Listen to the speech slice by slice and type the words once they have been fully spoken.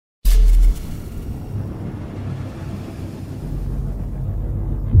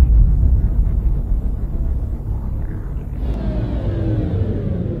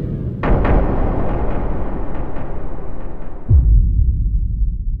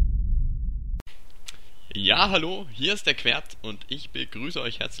Ja, hallo, hier ist der Quert und ich begrüße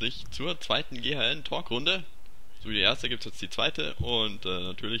euch herzlich zur zweiten GHN-Talkrunde. So wie die erste gibt es jetzt die zweite und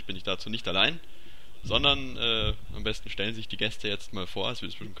natürlich bin ich dazu nicht allein, sondern am besten stellen sich die Gäste jetzt mal vor, es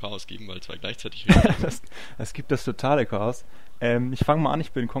wird bestimmt Chaos geben, weil zwei gleichzeitig reden. Es gibt das totale Chaos. Ich fange mal an,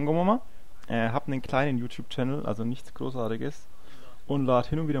 ich bin Kongo-Mama, habe einen kleinen YouTube-Channel, also nichts Großartiges und lade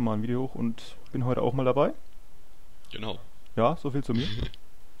hin und wieder mal ein Video hoch und bin heute auch mal dabei. Genau. Ja, so viel zu mir.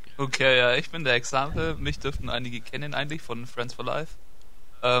 Okay, ja, ich bin der Example. Mich dürften einige kennen eigentlich von Friends for Life.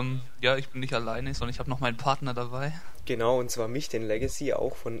 Ja, ich bin nicht alleine, sondern ich habe noch meinen Partner dabei. Genau, und zwar mich, den Legacy,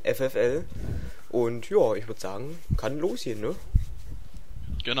 auch von FFL. Und ja, ich würde sagen, kann losgehen, ne?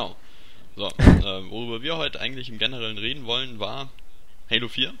 Genau. So, worüber wir heute eigentlich im Generellen reden wollen, war Halo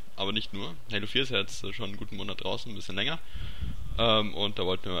 4, aber nicht nur. Halo 4 ist ja jetzt schon einen guten Monat draußen, ein bisschen länger. Und da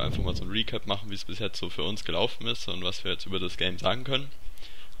wollten wir einfach mal so ein Recap machen, wie es bis jetzt so für uns gelaufen ist und was wir jetzt über das Game sagen können.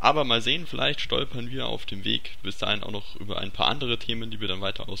 Aber mal sehen, vielleicht stolpern wir auf dem Weg bis dahin auch noch über ein paar andere Themen, die wir dann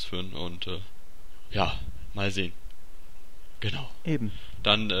weiter ausführen und ja, mal sehen. Genau. Eben.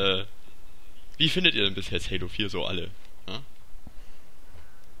 Dann, wie findet ihr denn bis jetzt Halo 4 so alle? Ja?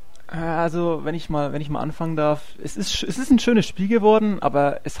 Also, wenn ich mal anfangen darf, es ist ein schönes Spiel geworden,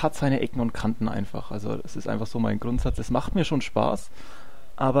 aber es hat seine Ecken und Kanten einfach. Also, das ist einfach so mein Grundsatz. Es macht mir schon Spaß,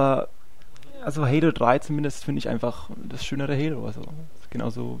 aber also Halo 3 zumindest finde ich einfach das schönere Halo. Also,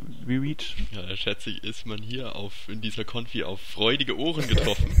 genauso wie Reach. Ja, da schätze ich, ist man hier in dieser Konfi auf freudige Ohren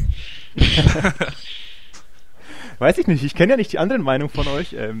getroffen. Weiß ich nicht, ich kenne ja nicht die anderen Meinungen von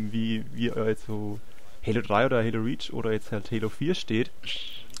euch, wie ihr jetzt so Halo 3 oder Halo Reach oder jetzt halt Halo 4 steht.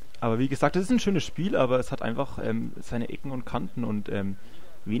 Aber wie gesagt, es ist ein schönes Spiel, aber es hat einfach seine Ecken und Kanten und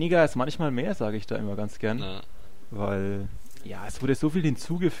weniger ist manchmal mehr, sage ich da immer ganz gern. Na. Weil, ja, es wurde so viel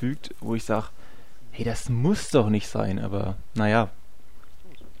hinzugefügt, wo ich sage, hey, das muss doch nicht sein, aber naja,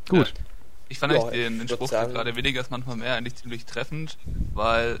 gut. Ja, ich fand Ja, eigentlich den ich Spruch, würd sagen- gerade weniger ist manchmal mehr, eigentlich ziemlich treffend,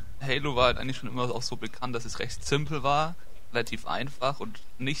 weil Halo war halt eigentlich schon immer auch so bekannt, dass es recht simpel war, relativ einfach und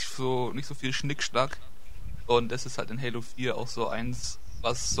nicht so viel Schnickschnack. Und das ist halt in Halo 4 auch so eins,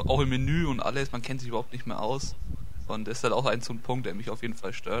 was so auch im Menü und alles, man kennt sich überhaupt nicht mehr aus. Und das ist halt auch so ein Punkt, der mich auf jeden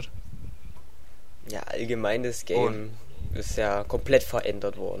Fall stört. Ja, allgemein das Game ist ja komplett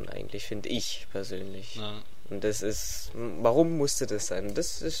verändert worden, eigentlich, finde ich persönlich. Na. Und das ist, warum musste das sein?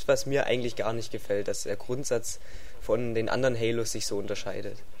 Das ist, was mir eigentlich gar nicht gefällt, dass der Grundsatz von den anderen Halos sich so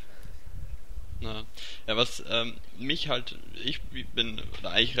unterscheidet. Na. Ja, was mich halt, ich bin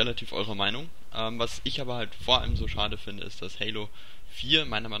da eigentlich relativ eurer Meinung. Was ich aber halt vor allem so schade finde, ist, dass Halo 4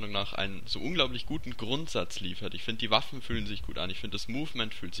 meiner Meinung nach einen so unglaublich guten Grundsatz liefert. Ich finde, die Waffen fühlen sich gut an. Ich finde, das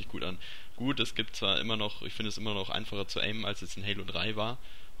Movement fühlt sich gut an. Gut, es gibt zwar immer noch, ich finde es immer noch einfacher zu aimen, als es in Halo 3 war.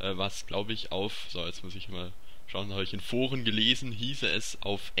 Was, glaube ich, jetzt muss ich mal schauen, habe ich in Foren gelesen, hieße es,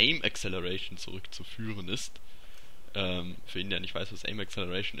 auf Aim Acceleration zurückzuführen ist. Für ihn, der nicht weiß, was Aim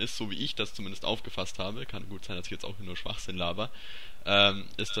Acceleration ist, so wie ich das zumindest aufgefasst habe, kann gut sein, dass ich jetzt auch nur Schwachsinn laber,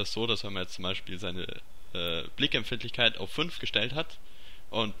 ist das so, dass wenn man jetzt zum Beispiel seine Blickempfindlichkeit auf 5 gestellt hat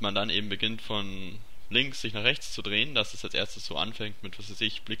und man dann eben beginnt von links sich nach rechts zu drehen, dass es als erstes so anfängt mit, was weiß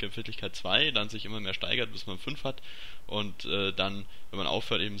ich, Blickempfindlichkeit 2, dann sich immer mehr steigert, bis man 5 hat und dann, wenn man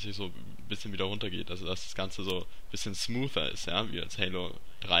aufhört, eben sich so ein bisschen wieder runtergeht, also dass das Ganze so ein bisschen smoother ist, ja, wie als Halo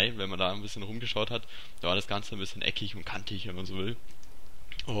 3, wenn man da ein bisschen rumgeschaut hat, da war das Ganze ein bisschen eckig und kantig, wenn man so will.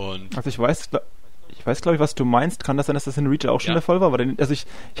 Und Also ich weiß, glaube ich, was du meinst. Kann das sein, dass das in Reach auch schon Ja. der Fall war? Also ich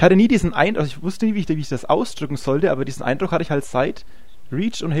hatte nie diesen Eindruck, also ich wusste nie, wie ich das ausdrücken sollte, aber diesen Eindruck hatte ich halt seit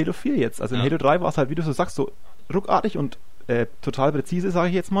Reach und Halo 4 jetzt. Also in Ja. Halo 3 war es halt, wie du so sagst, so ruckartig und total präzise, sage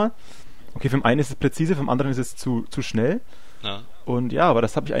ich jetzt mal. Okay, für den einen ist es präzise, für den anderen ist es zu schnell. na, Und ja, aber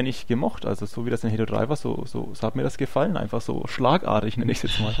das habe ich eigentlich gemocht. Also so wie das in Halo 3 war, so hat mir das gefallen. Einfach so schlagartig, nenne ich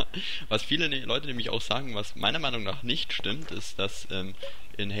es jetzt mal. was viele Leute nämlich auch sagen, was meiner Meinung nach nicht stimmt, ist, dass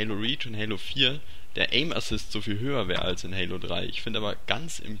in Halo Reach und Halo 4 der Aim Assist so viel höher wäre als in Halo 3. Ich finde aber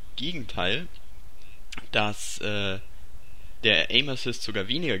ganz im Gegenteil, dass der Aim Assist sogar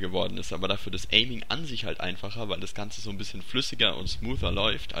weniger geworden ist, aber dafür das Aiming an sich halt einfacher, weil das Ganze so ein bisschen flüssiger und smoother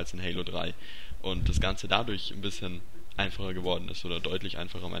läuft als in Halo 3 und das Ganze dadurch ein bisschen einfacher geworden ist oder deutlich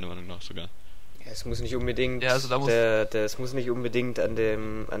einfacher meiner Meinung nach sogar. Ja, es muss nicht unbedingt, Ja, also da muss- es muss nicht unbedingt an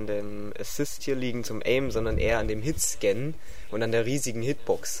dem Assist hier liegen zum Aim, sondern eher an dem Hitscan und an der riesigen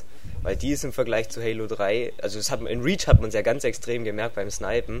Hitbox. Weil die ist im Vergleich zu Halo 3, also in Reach hat man es ja ganz extrem gemerkt beim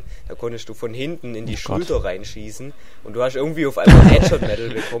Snipen, da konntest du von hinten in die Schulter reinschießen und du hast irgendwie auf einmal ein Headshot-Medal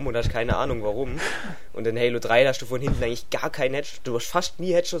bekommen und hast keine Ahnung warum. Und in Halo 3 hast du von hinten eigentlich gar kein Headshot, du hast fast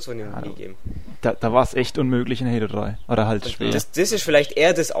nie Headshots von hinten gegeben. Da war es echt unmöglich in Halo 3. Oder halt schwer. Das ist vielleicht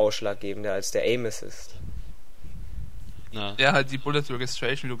eher das Ausschlaggebende als der Aim Assist. Na, Ja, halt die Bullet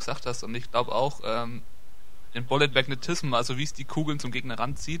Registration, wie du gesagt hast, und ich glaube auch, den Bullet Magnetism, also wie es die Kugeln zum Gegner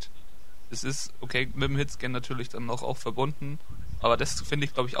ranzieht. Es ist, okay, mit dem Hitscan natürlich dann auch verbunden, aber das finde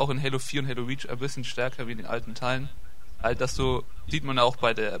ich, glaube ich, auch in Halo 4 und Halo Reach ein bisschen stärker wie in den alten Teilen. Halt, das so, sieht man ja auch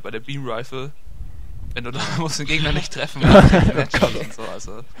bei der Beam Rifle, wenn du da musst den Gegner nicht treffen, und so,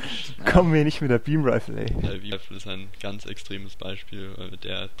 also. Ja. Kommen wir nicht mit der Beam Rifle, ey. Der Beam Rifle ist ein ganz extremes Beispiel, weil mit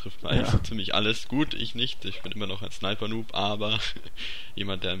der trifft man eigentlich so ziemlich alles. Gut, ich nicht, ich bin immer noch ein Sniper-Noob, aber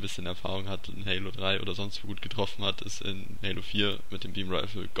jemand, der ein bisschen Erfahrung hat in Halo 3 oder sonst wo gut getroffen hat, ist in Halo 4 mit dem Beam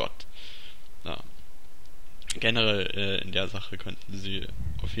Rifle Gott. Ja. Generell in der Sache könnten sie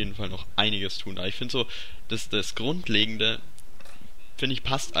auf jeden Fall noch einiges tun. Aber ich finde so, das Grundlegende, finde ich,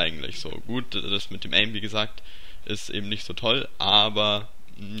 passt eigentlich so. Gut, das mit dem Aim, wie gesagt, ist eben nicht so toll, aber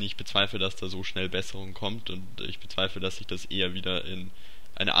ich bezweifle, dass da so schnell Besserung kommt und ich bezweifle, dass sich das eher wieder in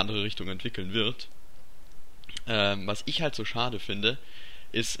eine andere Richtung entwickeln wird. Was ich halt so schade finde,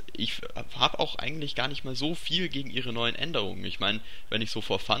 ist, ich habe auch eigentlich gar nicht mal so viel gegen ihre neuen Änderungen. Ich meine, wenn ich so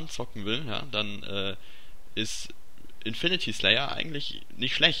for fun zocken will, ja, dann ist Infinity Slayer eigentlich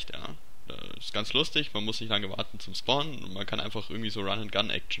nicht schlecht, ja. Das ist ganz lustig, man muss nicht lange warten zum Spawnen und man kann einfach irgendwie so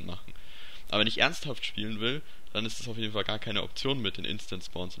Run-and-Gun-Action machen. Aber wenn ich ernsthaft spielen will, dann ist das auf jeden Fall gar keine Option mit den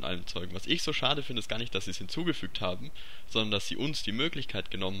Instant-Spawns und allem Zeug. Was ich so schade finde, ist gar nicht, dass sie es hinzugefügt haben, sondern dass sie uns die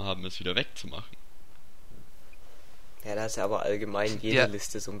Möglichkeit genommen haben, es wieder wegzumachen. Ja, da ist ja aber allgemein jede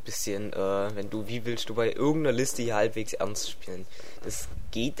Liste so ein bisschen, wie willst du bei irgendeiner Liste hier halbwegs ernst spielen? Das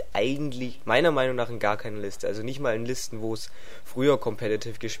geht eigentlich, meiner Meinung nach, in gar keine Liste. Also nicht mal in Listen, wo es früher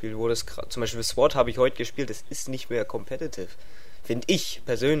competitive gespielt wurde. Zum Beispiel SWAT habe ich heute gespielt, das ist nicht mehr competitive. Finde ich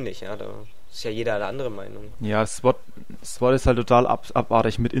persönlich, ja, da ist ja jeder eine andere Meinung. Ja, SWAT ist halt total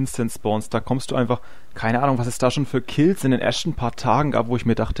abartig mit Instant Spawns. Da kommst du einfach, keine Ahnung, was es da schon für Kills in den ersten paar Tagen gab, wo ich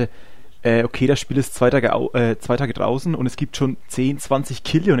mir dachte, okay, das Spiel ist 2 Tage draußen und es gibt schon 10, 20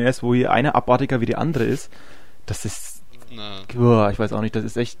 Killionaires, wo hier einer abartiger wie der andere ist. Das ist, ich weiß auch nicht, das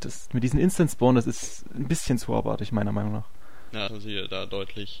ist echt, mit diesen Instant Spawn, das ist ein bisschen zu abartig, meiner Meinung nach. Ja, haben sie da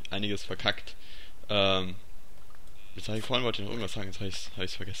deutlich einiges verkackt. Vorhin wollte ich noch irgendwas sagen, jetzt habe ich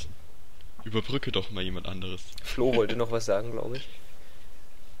es vergessen. Überbrücke doch mal jemand anderes. Flo wollte noch was sagen, glaube ich.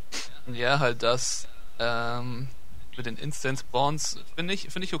 Ja, halt das, mit den Instant Spawns finde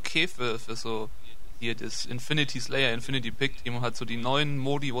ich okay für so hier das Infinity Slayer, Infinity Pick Team, halt so die neuen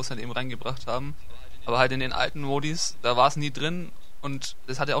Modi, wo es halt eben reingebracht haben. Aber halt in den alten Modis, da war es nie drin und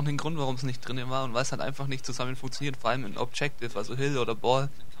das hat ja auch einen Grund, warum es nicht drin war und weil es halt einfach nicht zusammen funktioniert, vor allem in Objective, also Hill oder Ball,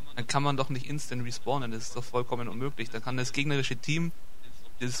 dann kann man doch nicht instant respawnen, das ist doch vollkommen unmöglich. Dann kann das gegnerische Team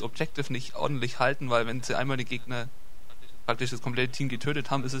dieses Objective nicht ordentlich halten, weil wenn sie einmal die Gegner praktisch das komplette Team getötet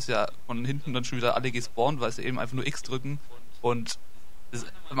haben, ist es ja von hinten dann schon wieder alle gespawnt, weil sie eben einfach nur X drücken und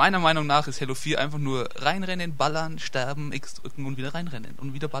meiner Meinung nach ist Halo 4 einfach nur reinrennen, ballern, sterben, X drücken und wieder reinrennen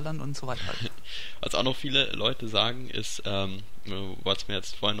und wieder ballern und so weiter. Was auch noch viele Leute sagen ist, was mir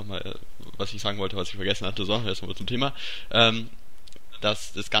jetzt vorhin nochmal, was ich sagen wollte, was ich vergessen hatte, so, erstmal zum Thema,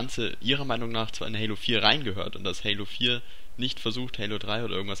 dass das Ganze ihrer Meinung nach zwar in Halo 4 reingehört und dass Halo 4 nicht versucht, Halo 3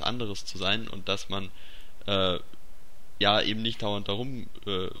 oder irgendwas anderes zu sein und dass man eben nicht dauernd darum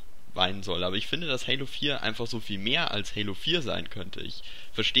weinen soll. Aber ich finde, dass Halo 4 einfach so viel mehr als Halo 4 sein könnte. Ich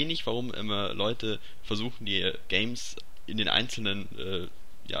verstehe nicht, warum immer Leute versuchen, die Games in den einzelnen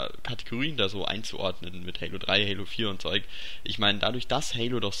Kategorien da so einzuordnen mit Halo 3, Halo 4 und Zeug. Ich meine, dadurch, dass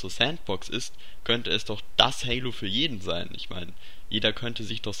Halo doch so Sandbox ist, könnte es doch das Halo für jeden sein. Ich meine, jeder könnte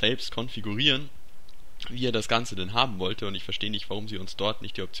sich doch selbst konfigurieren, wie er das Ganze denn haben wollte und ich verstehe nicht, warum sie uns dort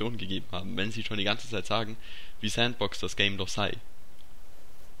nicht die Option gegeben haben, wenn sie schon die ganze Zeit sagen, wie Sandbox das Game doch sei.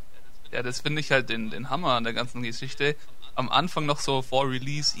 Ja, das finde ich halt den Hammer an der ganzen Geschichte. Am Anfang noch so vor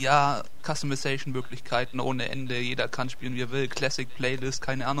Release, ja, Customization-Möglichkeiten ohne Ende, jeder kann spielen, wie er will, Classic Playlist,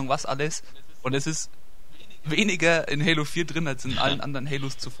 keine Ahnung was alles. Und es ist weniger in Halo 4 drin als in allen anderen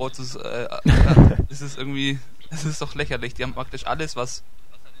Halos zuvor. Es ist doch lächerlich. Die haben praktisch alles, was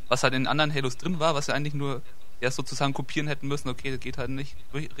halt in anderen Halos drin war, was sie eigentlich nur sozusagen kopieren hätten müssen. Okay, das geht halt nicht,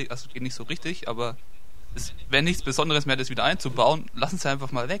 also geht nicht so richtig, aber es wäre nichts Besonderes mehr, das wieder einzubauen. Lassen sie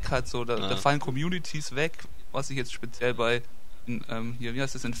einfach mal weg halt so. Da fallen Communities weg, was ich jetzt speziell bei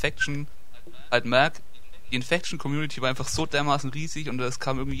Infection halt merke. Die Infection-Community war einfach so dermaßen riesig und es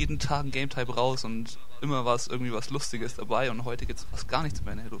kam irgendwie jeden Tag ein Game-Type raus und immer war es irgendwie was Lustiges dabei und heute gibt es fast gar nichts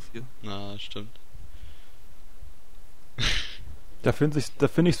mehr in Halo 4. Na, stimmt. Da finde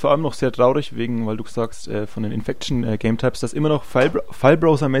ich es vor allem noch sehr traurig, weil du sagst, von den Infection-Game-Types, dass immer noch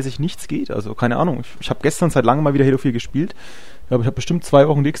File-Browser-mäßig nichts geht. Also keine Ahnung, ich habe gestern seit langem mal wieder Halo 4 gespielt. Ich habe bestimmt 2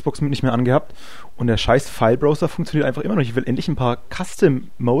 Wochen die Xbox mit nicht mehr angehabt und der scheiß File-Browser funktioniert einfach immer noch. Ich will endlich ein paar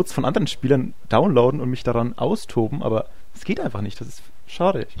Custom-Modes von anderen Spielern downloaden und mich daran austoben, aber Es geht einfach nicht, das ist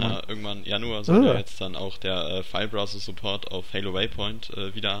schade. Ich mein, Ja, irgendwann Januar soll ja jetzt dann auch der File-Browser-Support auf Halo Waypoint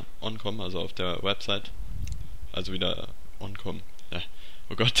wieder onkommen, also auf der Website. Also wieder onkommen. Ja,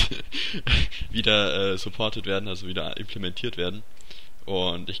 oh Gott. wieder supported werden, also wieder implementiert werden.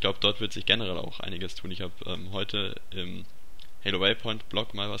 Und ich glaube, dort wird sich generell auch einiges tun. Ich habe heute im Halo Waypoint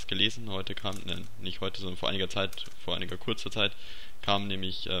Blog mal was gelesen. Heute kam, nicht heute, sondern vor einiger kurzer Zeit, kam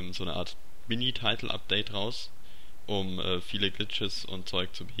nämlich so eine Art Mini-Title-Update raus, um viele Glitches und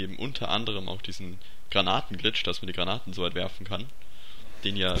Zeug zu beheben. Unter anderem auch diesen Granaten-Glitch, dass man die Granaten so weit werfen kann.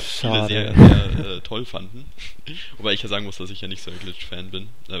 Den ja viele sehr, sehr toll fanden. Wobei ich ja sagen muss, dass ich ja nicht so ein Glitch-Fan bin.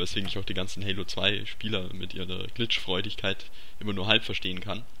 Weswegen ich auch die ganzen Halo 2 Spieler mit ihrer Glitch-Freudigkeit immer nur halb verstehen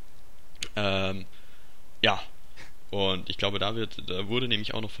kann. Ja. Und ich glaube, da wurde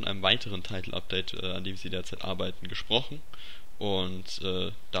nämlich auch noch von einem weiteren Title-Update, an dem sie derzeit arbeiten, gesprochen. Und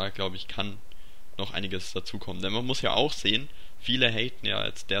da, glaube ich, kann noch einiges dazukommen. Denn man muss ja auch sehen, viele haten ja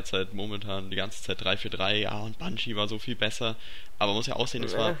jetzt derzeit momentan die ganze Zeit 343, ja, und Bungie war so viel besser. Aber man muss ja auch sehen,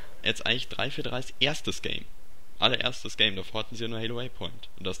 es war jetzt eigentlich 343's erstes Game. Allererstes Game, davor hatten sie ja nur Halo Waypoint.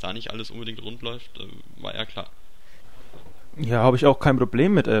 Und dass da nicht alles unbedingt rund läuft, war ja klar. Ja, habe ich auch kein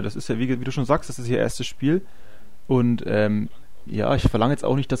Problem mit. Das ist ja, wie du schon sagst, das ist ihr erstes Spiel. Und ja, ich verlange jetzt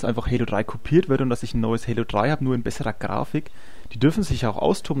auch nicht, dass einfach Halo 3 kopiert wird und dass ich ein neues Halo 3 habe, nur in besserer Grafik. Die dürfen sich ja auch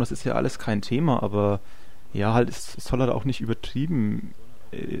austoben, das ist ja alles kein Thema, aber ja, halt, es soll halt auch nicht übertrieben.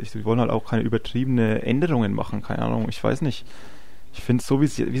 Sie wollen halt auch keine übertriebene Änderungen machen, keine Ahnung, ich weiß nicht. Ich finde, so wie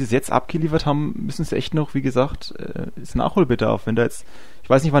sie es jetzt abgeliefert haben, müssen sie echt noch, wie gesagt, ist Nachholbedarf. Wenn da jetzt, ich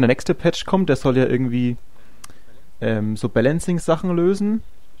weiß nicht, wann der nächste Patch kommt, der soll ja irgendwie so Balancing-Sachen lösen.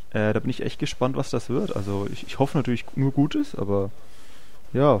 Da bin ich echt gespannt, was das wird. Also ich hoffe natürlich nur Gutes, aber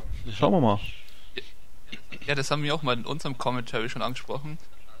ja, schauen wir mal. Ja, das haben wir auch mal in unserem Commentary schon angesprochen,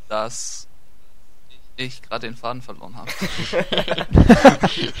 dass ich gerade den Faden verloren habe.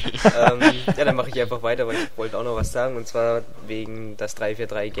 Ja, dann mache ich einfach weiter, weil ich wollte auch noch was sagen, und zwar wegen, dass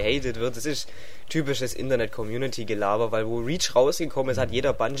 343 gehatet wird. Das ist typisches Internet-Community-Gelaber, weil wo Reach rausgekommen ist, hat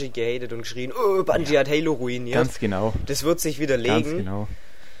jeder Bungie gehatet und geschrien, oh, Bungie hat Halo ruiniert. Ganz genau. Das wird sich widerlegen. Ganz genau.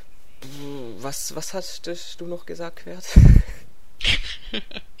 Was hast du noch gesagt, Quert?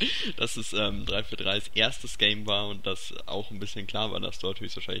 Dass es 343's erstes Game war und dass auch ein bisschen klar war, dass dort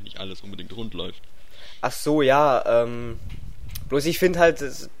höchstwahrscheinlich nicht alles unbedingt rund läuft. Ach so, ja, bloß ich finde halt,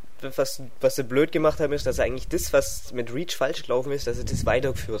 was sie blöd gemacht haben, ist, dass sie eigentlich das, was mit Reach falsch gelaufen ist, dass sie das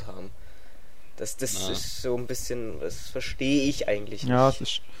weitergeführt haben. Das ist so ein bisschen, das verstehe ich eigentlich nicht. Ja, es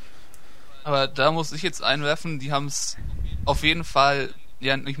ist... Aber da muss ich jetzt einwerfen, die haben es auf jeden Fall,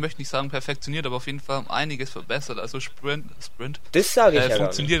 ja, ich möchte nicht sagen perfektioniert, aber auf jeden Fall um einiges verbessert. Also Sprint das sage ich ja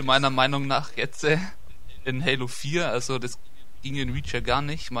funktioniert meiner Meinung nach jetzt in Halo 4, also das ging in Reach ja gar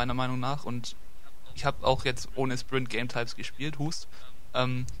nicht, meiner Meinung nach, und ich habe auch jetzt ohne Sprint Game Types gespielt, Hust.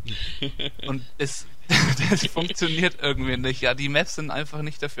 Und das funktioniert irgendwie nicht. Ja, die Maps sind einfach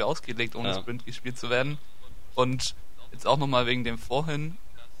nicht dafür ausgelegt, ohne Sprint gespielt zu werden. Und jetzt auch nochmal wegen dem vorhin,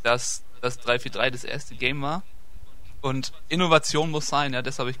 dass das 343 das erste Game war. Und Innovation muss sein, ja,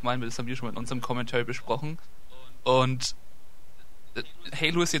 das habe ich gemeint, das haben wir schon mit unserem Commentary besprochen. Und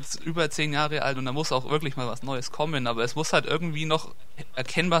Halo ist jetzt über 10 Jahre alt und da muss auch wirklich mal was Neues kommen, aber es muss halt irgendwie noch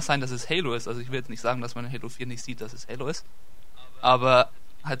erkennbar sein, dass es Halo ist. Also ich will jetzt nicht sagen, dass man in Halo 4 nicht sieht, dass es Halo ist, aber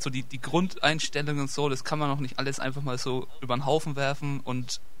halt so die Grundeinstellungen und so, das kann man noch nicht alles einfach mal so über den Haufen werfen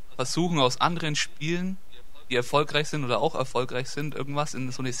und versuchen aus anderen Spielen, die erfolgreich sind oder auch erfolgreich sind, irgendwas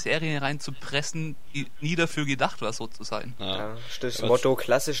in so eine Serie reinzupressen, die nie dafür gedacht war, so zu sein. Ja, das Motto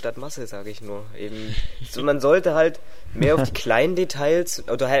Klasse statt Masse, sage ich nur. Eben, so, man sollte halt mehr auf die kleinen Details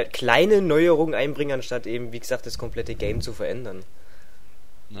oder halt kleine Neuerungen einbringen, anstatt eben, wie gesagt, das komplette Game zu verändern.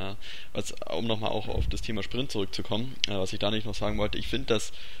 Na, um nochmal auch auf das Thema Sprint zurückzukommen, was ich da nicht noch sagen wollte, ich finde,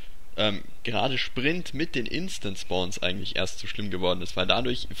 dass gerade Sprint mit den Instant-Spawns eigentlich erst so schlimm geworden ist, weil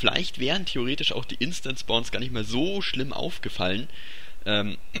dadurch, vielleicht wären theoretisch auch die Instant-Spawns gar nicht mehr so schlimm aufgefallen,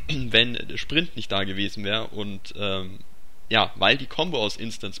 wenn Sprint nicht da gewesen wäre und ja, weil die Kombo aus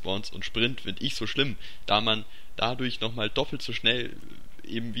Instant-Spawns und Sprint finde ich so schlimm, da man dadurch nochmal doppelt so schnell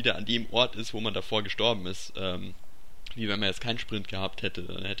eben wieder an dem Ort ist, wo man davor gestorben ist, wie wenn man jetzt keinen Sprint gehabt hätte,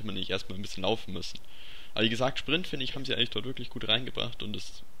 dann hätte man nicht erstmal ein bisschen laufen müssen. Aber wie gesagt, Sprint, finde ich, haben sie eigentlich dort wirklich gut reingebracht und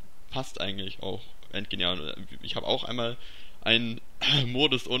es passt eigentlich auch endgenial. Ich habe auch einmal einen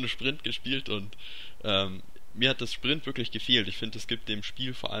Modus ohne Sprint gespielt und mir hat das Sprint wirklich gefehlt. Ich finde, es gibt dem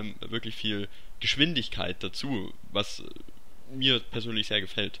Spiel vor allem wirklich viel Geschwindigkeit dazu, was mir persönlich sehr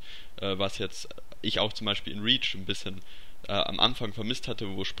gefällt, was jetzt ich auch zum Beispiel in Reach ein bisschen am Anfang vermisst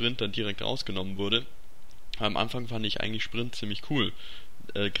hatte, wo Sprint dann direkt rausgenommen wurde. Am Anfang fand ich eigentlich Sprint ziemlich cool.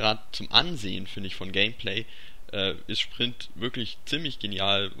 Gerade zum Ansehen, finde ich, von Gameplay ist Sprint wirklich ziemlich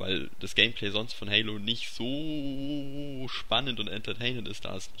genial, weil das Gameplay sonst von Halo nicht so spannend und entertainend ist,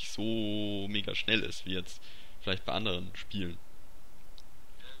 da es nicht so mega schnell ist, wie jetzt vielleicht bei anderen Spielen.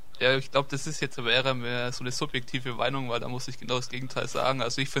 Ja, ich glaube, das ist jetzt aber eher mehr so eine subjektive Meinung, weil da muss ich genau das Gegenteil sagen.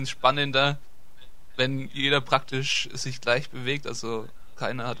 Also ich finde es spannender, wenn jeder praktisch sich gleich bewegt, also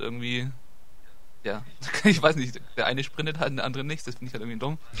keiner hat irgendwie, ja, ich weiß nicht, der eine sprintet halt, der andere nicht, das finde ich halt irgendwie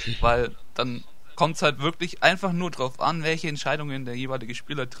dumm, weil dann kommt es halt wirklich einfach nur drauf an, welche Entscheidungen der jeweilige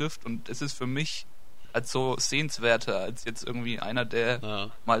Spieler trifft, und es ist für mich halt so sehenswerter als jetzt irgendwie einer,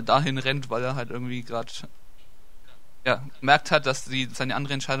 der mal dahin rennt, weil er halt irgendwie gerade gemerkt hat, dass seine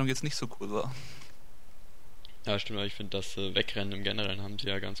andere Entscheidung jetzt nicht so cool war. Ja, stimmt, aber ich finde, das Wegrennen im Generellen haben sie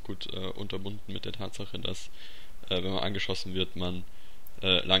ja ganz gut unterbunden mit der Tatsache, dass wenn man angeschossen wird, man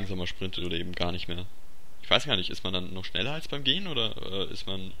langsamer sprintet oder eben gar nicht mehr. Ich weiß gar nicht, ist man dann noch schneller als beim Gehen oder ist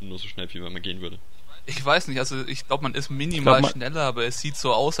man nur so schnell, wie wenn man gehen würde? Ich weiß nicht, also ich glaube, man ist minimal schneller, aber es sieht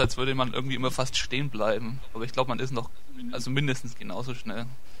so aus, als würde man irgendwie immer fast stehen bleiben. Aber ich glaube, man ist noch, also mindestens genauso schnell.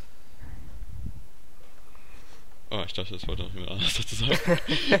 Oh, ich dachte, das wollte noch jemand anderes dazu sagen.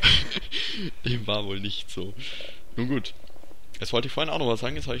 Dem war wohl nicht so. Nun gut. Jetzt wollte ich vorhin auch noch was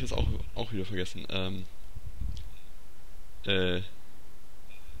sagen, jetzt habe ich es auch wieder vergessen.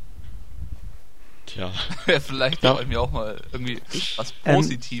 Tja. Ja, vielleicht wollen wir auch mal irgendwie was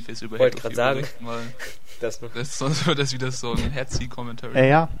Positives über Halo 4 sagen. Sonst wird das wieder so ein Herzig-Kommentar.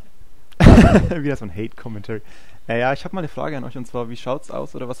 Ja. Wieder so ein Hate-Commentary. Ja, ich habe mal eine Frage an euch, und zwar, wie schaut's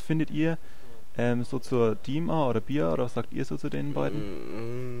aus oder was findet ihr so zur DMA oder BIA, oder was sagt ihr so zu den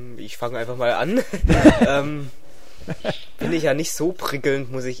beiden? Ich fange einfach mal an. Finde ich ja nicht so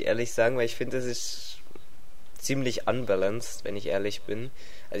prickelnd, muss ich ehrlich sagen, weil ich finde, das ist ziemlich unbalanced, wenn ich ehrlich bin.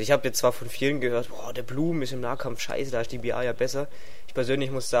 Also ich habe jetzt zwar von vielen gehört, der Bloom ist im Nahkampf scheiße, da ist die BA ja besser. Ich persönlich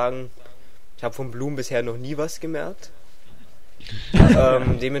muss sagen, ich habe von Bloom bisher noch nie was gemerkt.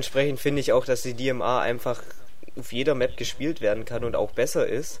 Dementsprechend finde ich auch, dass die DMA einfach auf jeder Map gespielt werden kann und auch besser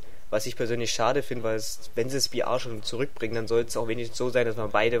ist. Was ich persönlich schade finde, weil wenn sie das BA schon zurückbringen, dann sollte es auch wenigstens so sein, dass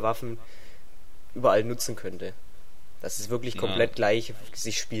man beide Waffen überall nutzen könnte. Dass es wirklich komplett gleich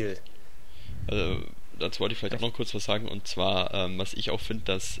sich spielt. Also, dazu wollte ich vielleicht auch noch kurz was sagen, und zwar, was ich auch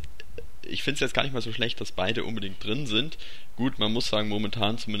finde, ich finde es jetzt gar nicht mal so schlecht, dass beide unbedingt drin sind. Gut, man muss sagen,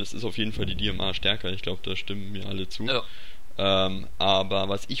 momentan zumindest ist auf jeden Fall die DMA stärker, ich glaube, da stimmen mir alle zu. Ja. Aber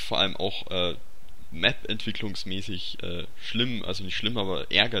was ich vor allem auch Map-entwicklungsmäßig schlimm, also nicht schlimm,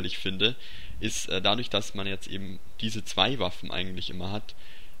 aber ärgerlich finde, ist dadurch, dass man jetzt eben diese zwei Waffen eigentlich immer hat.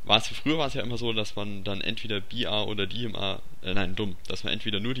 Früher war es ja immer so, dass man dann entweder BA oder DMA, dass man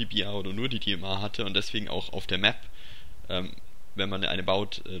entweder nur die BA oder nur die DMA hatte, und deswegen auch auf der Map, wenn man eine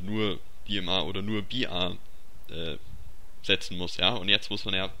baut, nur DMA oder nur BA setzen muss, ja, und jetzt muss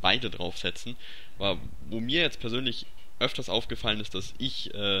man ja beide draufsetzen, wo mir jetzt persönlich öfters aufgefallen ist, dass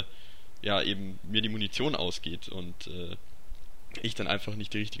ich eben mir die Munition ausgeht und ich dann einfach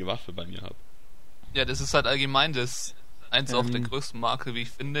nicht die richtige Waffe bei mir habe. Ja, das ist halt allgemein eins auch der größten Makel, wie ich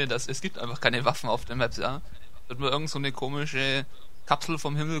finde, dass es gibt einfach keine Waffen auf der Map, ja. Wird mir irgend so eine komische Kapsel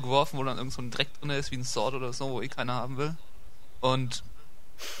vom Himmel geworfen, wo dann irgend so ein Dreck drin ist, wie ein Sword oder so, wo keiner haben will. Und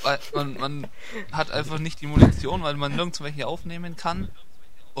weil man hat einfach nicht die Munition, weil man nirgends welche aufnehmen kann,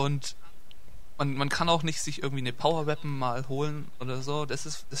 und man kann auch nicht sich irgendwie eine Power Weapon mal holen oder so.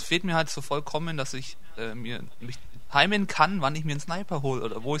 Das fehlt mir halt so vollkommen, dass ich mich timen kann, wann ich mir einen Sniper hole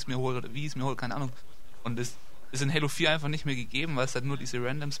oder wo ich es mir hole oder wie ich es mir hole, keine Ahnung. Und das ist in Halo 4 einfach nicht mehr gegeben, weil es halt nur diese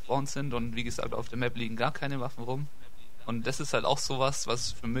Random Spawns sind, und wie gesagt, auf der Map liegen gar keine Waffen rum. Und das ist halt auch sowas,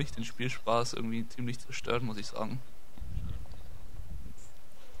 was für mich den Spielspaß irgendwie ziemlich zerstört, muss ich sagen.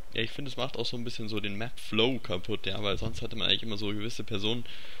 Ja, ich finde, es macht auch so ein bisschen so den Map-Flow kaputt, ja, weil sonst hatte man eigentlich immer so gewisse Personen,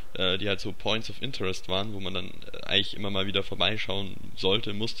 die halt so Points of Interest waren, wo man dann eigentlich immer mal wieder vorbeischauen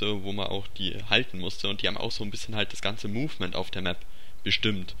musste, wo man auch die halten musste, und die haben auch so ein bisschen halt das ganze Movement auf der Map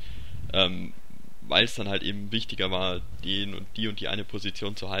bestimmt, weil es dann halt eben wichtiger war, die und die eine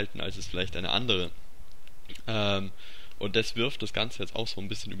Position zu halten, als es vielleicht eine andere. Und das wirft das Ganze jetzt auch so ein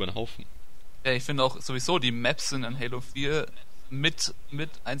bisschen über den Haufen. Ja, ich finde auch sowieso, die Maps sind in Halo 4 mit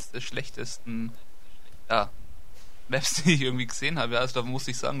eins der schlechtesten Maps, die ich irgendwie gesehen habe. Ja, also da muss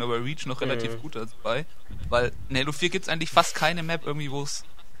ich sagen, da war Reach noch relativ gut dabei, weil in Halo 4 gibt es eigentlich fast keine Map irgendwie, wo es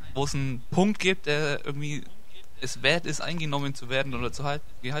einen Punkt gibt, der irgendwie es wert ist, eingenommen zu werden oder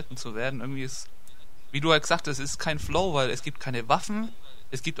gehalten zu werden. Irgendwie ist, wie du halt gesagt hast, es ist kein Flow, weil es gibt keine Waffen,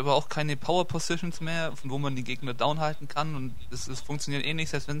 es gibt aber auch keine Power Positions mehr, von wo man die Gegner down halten kann, und es funktioniert eh nicht,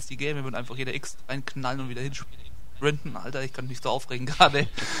 selbst wenn es die gäbe, wird einfach jeder X reinknallen und wieder hinsprinten. Alter, ich kann mich so aufregen gerade.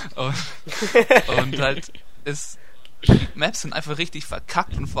 Und halt, Maps sind einfach richtig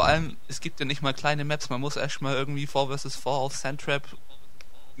verkackt und vor allem, es gibt ja nicht mal kleine Maps, man muss erstmal irgendwie 4 vs 4 auf Sandtrap,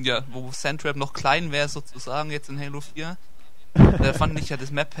 ja, wo Sandtrap noch klein wäre sozusagen jetzt in Halo 4. Da fand ich ja das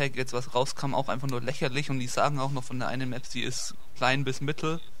Map-Pack jetzt, was rauskam, auch einfach nur lächerlich und die sagen auch noch von der einen Map, die ist klein bis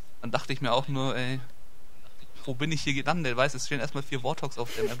mittel. Dann dachte ich mir auch nur, ey, wo bin ich hier gelandet? Weißt du, es stehen erstmal 4 Warthogs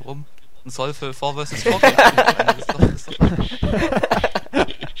auf der Map rum und soll für 4 vs 4 das ist doch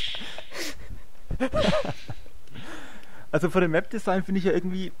Also von dem Map-Design finde ich ja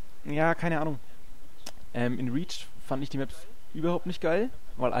irgendwie, ja, keine Ahnung. In Reach fand ich die Maps überhaupt nicht geil,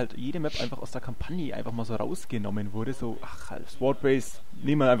 weil halt jede Map einfach aus der Kampagne einfach mal so rausgenommen wurde. So, ach, Sword Base,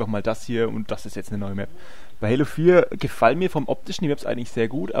 nehmen wir einfach mal das hier und das ist jetzt eine neue Map. Bei Halo 4 gefallen mir vom optischen die Maps eigentlich sehr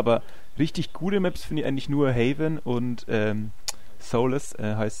gut, aber richtig gute Maps finde ich eigentlich nur Haven und Solus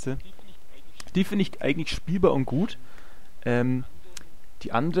heißt sie. Die finde ich eigentlich spielbar und gut.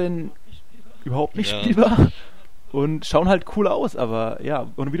 Die anderen überhaupt nicht spielbar. Und schauen halt cool aus, aber ja,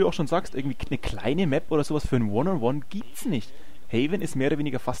 und wie du auch schon sagst, irgendwie eine kleine Map oder sowas für ein One-on-One gibt's nicht. Haven ist mehr oder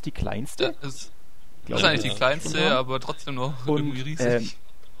weniger fast die kleinste. Ja, ist wahrscheinlich die kleinste, aber trotzdem noch irgendwie riesig.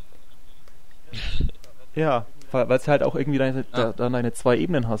 Ja, weil es halt auch irgendwie dann deine 2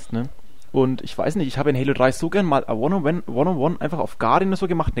 Ebenen hast, ne? Und ich weiß nicht, ich habe in Halo 3 so gern mal One-on-One einfach auf Guardian so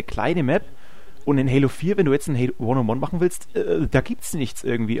gemacht, eine kleine Map. Und in Halo 4, wenn du jetzt ein Halo One-on-One machen willst, da gibt's nichts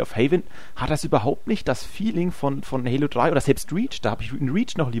irgendwie. Auf Haven hat das überhaupt nicht das Feeling von Halo 3 oder selbst Reach. Da habe ich in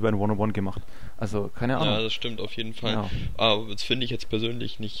Reach noch lieber ein One-on-One gemacht. Also, keine Ahnung. Ja, das stimmt auf jeden Fall. Ja. Aber das finde ich jetzt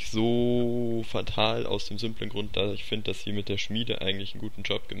persönlich nicht so fatal aus dem simplen Grund, da ich finde, dass sie mit der Schmiede eigentlich einen guten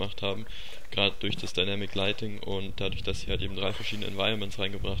Job gemacht haben. Gerade durch das Dynamic Lighting und dadurch, dass sie halt eben 3 verschiedene Environments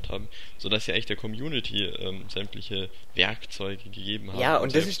reingebracht haben, sodass sie eigentlich der Community sämtliche Werkzeuge gegeben haben. Ja,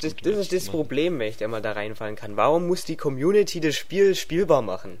 und das ist das Problem, wenn ich da mal da reinfallen kann. Warum muss die Community das Spiel spielbar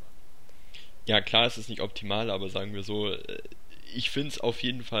machen? Ja, klar, es ist nicht optimal, aber sagen wir so, ich finde es auf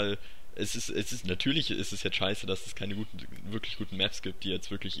jeden Fall, natürlich ist es jetzt scheiße, dass es keine wirklich guten Maps gibt, die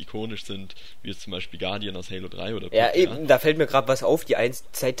jetzt wirklich ikonisch sind, wie jetzt zum Beispiel Guardian aus Halo 3 oder Ja, eben, da fällt mir gerade was auf,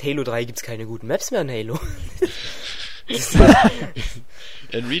 seit Halo 3 gibt's keine guten Maps mehr in Halo.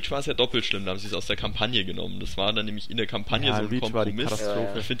 In Reach war es ja doppelt schlimm, da haben sie es aus der Kampagne genommen. Das war dann nämlich in der Kampagne so ein Reach Kompromiss.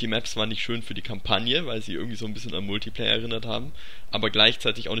 Ja. Ich finde, die Maps waren nicht schön für die Kampagne, weil sie irgendwie so ein bisschen an Multiplayer erinnert haben, aber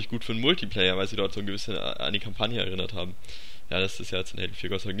gleichzeitig auch nicht gut für den Multiplayer, weil sie dort so ein bisschen an die Kampagne erinnert haben. Ja, das ist ja jetzt in Halo 4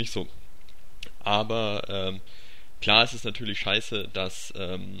 Gott sei Dank nicht so. Aber klar, es ist natürlich scheiße, dass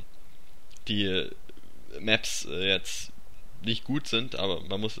die Maps jetzt nicht gut sind, aber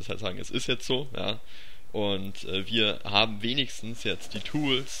man muss es halt sagen, es ist jetzt so, ja. Und wir haben wenigstens jetzt die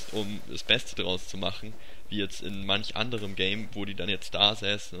Tools, um das Beste draus zu machen, wie jetzt in manch anderem Game, wo die dann jetzt da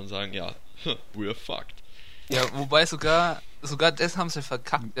säßen und sagen, ja, we're fucked. Ja, wobei sogar das haben sie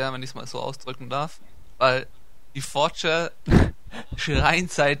verkackt, ja, wenn ich es mal so ausdrücken darf, weil die Forger schreien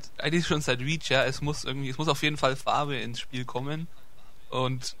eigentlich schon seit Reach, ja, es muss auf jeden Fall Farbe ins Spiel kommen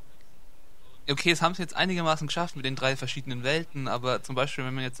und okay, es haben sie jetzt einigermaßen geschafft mit den 3 verschiedenen Welten, aber zum Beispiel,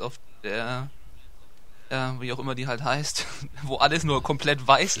 wenn man jetzt auf der wie auch immer die halt heißt, wo alles nur komplett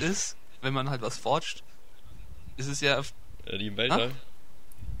weiß ist, wenn man halt was forgt, ist es ja... die im Weltall?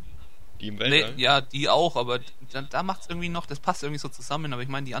 Die im Weltall? Nee, ja, die auch, aber da macht es irgendwie noch, das passt irgendwie so zusammen, aber ich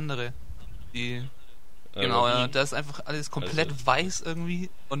meine die andere, die... Genau, ja, da ist einfach alles komplett weiß irgendwie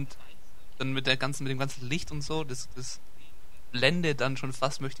und dann mit dem ganzen Licht und so, das blendet dann schon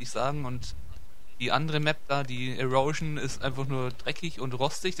fast, möchte ich sagen, und die andere Map da, die Erosion, ist einfach nur dreckig und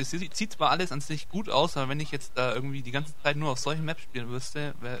rostig. Das sieht zwar alles an sich gut aus, aber wenn ich jetzt da irgendwie die ganze Zeit nur auf solchen Maps spielen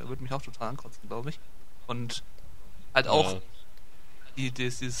müsste, würde mich auch total ankotzen, glaube ich. Und halt auch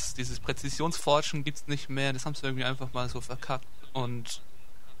dieses Präzisionsforschen gibt's nicht mehr, das haben sie irgendwie einfach mal so verkackt. Und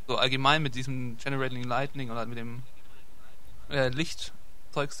so allgemein mit diesem Generating Lightning oder halt mit dem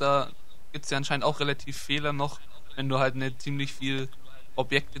Lichtzeugs da gibt's ja anscheinend auch relativ Fehler noch. Wenn du halt nicht ziemlich viel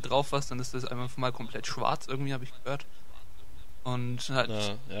Objekte drauf hast, dann ist das einfach mal komplett schwarz, irgendwie habe ich gehört. Und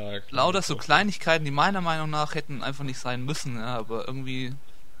halt lauter so Kleinigkeiten, die meiner Meinung nach hätten einfach nicht sein müssen, ja, aber irgendwie,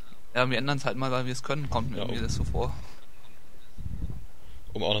 ja, wir ändern es halt mal, weil wir es können, kommt mir irgendwie das so vor.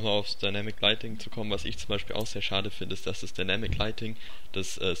 Um auch nochmal aufs Dynamic Lighting zu kommen, was ich zum Beispiel auch sehr schade finde, ist, dass das Dynamic Lighting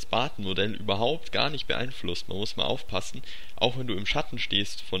das Spartan-Modell überhaupt gar nicht beeinflusst. Man muss mal aufpassen, auch wenn du im Schatten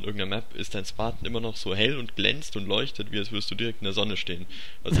stehst von irgendeiner Map, ist dein Spartan immer noch so hell und glänzt und leuchtet, wie als würdest du direkt in der Sonne stehen.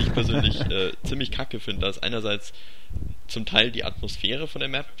 Was ich persönlich ziemlich kacke finde, dass einerseits zum Teil die Atmosphäre von der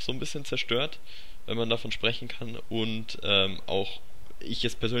Map so ein bisschen zerstört, wenn man davon sprechen kann, und auch ich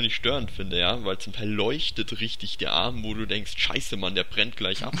es persönlich störend finde, ja, weil zum Teil leuchtet richtig der Arm, wo du denkst, scheiße Mann, der brennt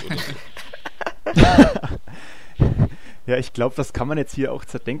gleich ab oder so. Ja, ich glaube, das kann man jetzt hier auch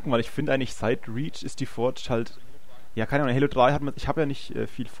zerdenken, weil ich finde eigentlich seit Reach ist die Forge halt Ja, keine Ahnung, Halo 3 ich habe ja nicht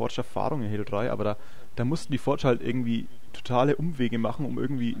viel Forge-Erfahrung in Halo 3, aber da mussten die Forge halt irgendwie totale Umwege machen, um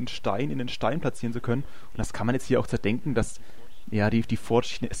irgendwie einen Stein in den Stein platzieren zu können. Und das kann man jetzt hier auch zerdenken, dass ja die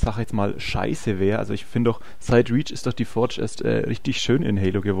Forge, ich sage jetzt mal, scheiße wäre. Also ich finde doch, seit Reach ist doch die Forge erst richtig schön in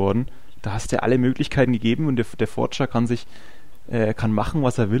Halo geworden. Da hast du alle Möglichkeiten gegeben und der Forger kann machen,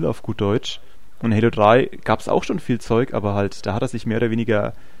 was er will, auf gut Deutsch. Und in Halo 3 gab es auch schon viel Zeug, aber halt, da hat er sich mehr oder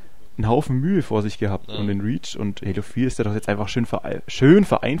weniger einen Haufen Mühe vor sich gehabt. Und in Reach und Halo 4 ist er doch jetzt einfach schön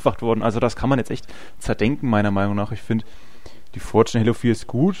vereinfacht worden. Also das kann man jetzt echt zerdenken, meiner Meinung nach. Ich finde, die Forge in Halo 4 ist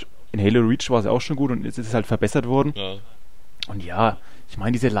gut. In Halo Reach war sie auch schon gut und jetzt ist es halt verbessert worden. Ja. Und ja, ich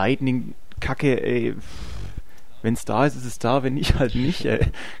meine, diese Lightning-Kacke, ey, wenn es da ist, ist es da, wenn nicht, halt nicht, ey.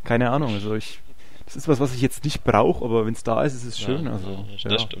 Keine Ahnung, also das ist was ich jetzt nicht brauche, aber wenn es da ist, ist es schön. Ja, also,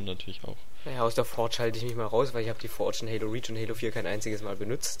 das stimmt natürlich auch. Naja, aus der Forge halte ich mich mal raus, weil ich habe die Forge in Halo Reach und Halo 4 kein einziges Mal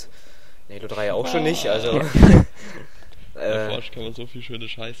benutzt. In Halo 3 auch schon nicht, also... In der Forge kann man so viel schöne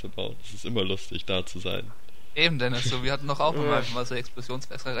Scheiße bauen. Es ist immer lustig, da zu sein. Eben, Dennis, so, wir hatten doch auch immer mal so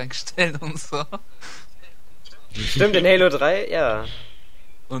Explosionsfässer reingestellt und so. Stimmt, in Halo 3, ja.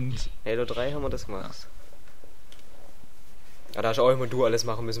 Und Halo 3 haben wir das gemacht. Ja, da hast du auch immer du alles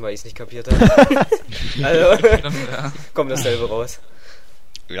machen müssen, weil ich es nicht kapiert habe. Also, ja. kommt dasselbe raus.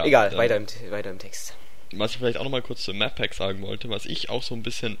 Ja, Egal, weiter im Text. Was ich vielleicht auch nochmal kurz zum Map Pack sagen wollte, was ich auch so ein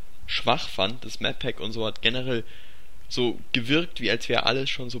bisschen schwach fand, das Map Pack und so hat generell so gewirkt, wie als wäre alles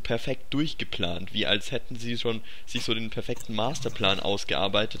schon so perfekt durchgeplant, wie als hätten sie schon sich so den perfekten Masterplan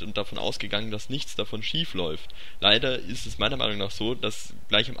ausgearbeitet und davon ausgegangen, dass nichts davon schief läuft. Leider ist es meiner Meinung nach so, dass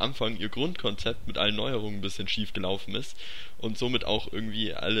gleich am Anfang ihr Grundkonzept mit allen Neuerungen ein bisschen schief gelaufen ist und somit auch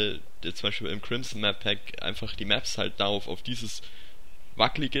irgendwie alle, zum Beispiel im Crimson Map Pack, einfach die Maps halt darauf, auf dieses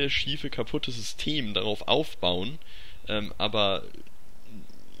wackelige, schiefe, kaputte System darauf aufbauen, aber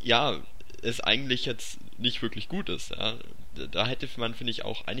ja, es eigentlich jetzt nicht wirklich gut ist. Ja. Da hätte man, finde ich,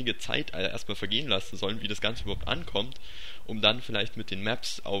 auch einige Zeit erstmal vergehen lassen sollen, wie das Ganze überhaupt ankommt, um dann vielleicht mit den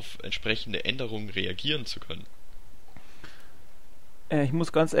Maps auf entsprechende Änderungen reagieren zu können. Ich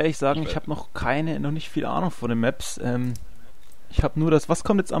muss ganz ehrlich sagen, ich habe noch nicht viel Ahnung von den Maps. Ich habe nur was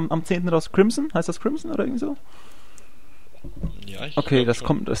kommt jetzt am 10. raus? Crimson? Heißt das Crimson oder irgendwie so? Ja, okay, das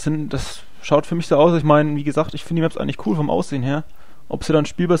schaut für mich so aus. Ich meine, wie gesagt, ich finde die Maps eigentlich cool vom Aussehen her. Ob sie dann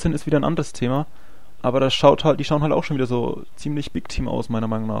spielbar sind, ist wieder ein anderes Thema. Aber die schauen halt auch schon wieder so ziemlich Big Team aus, meiner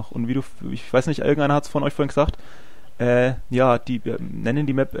Meinung nach. Und ich weiß nicht, irgendeiner hat es von euch vorhin gesagt, die nennen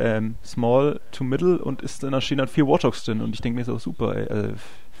die Map Small to Middle und da stehen dann 4 Warthogs drin. Und ich denke mir so, super, ey.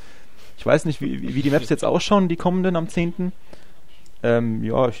 Ich weiß nicht, wie die Maps jetzt ausschauen, die kommenden am 10. Das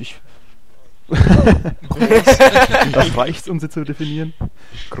reicht, um sie zu definieren.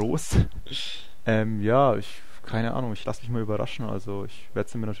 Groß. Keine Ahnung, ich lasse mich mal überraschen. Also ich werde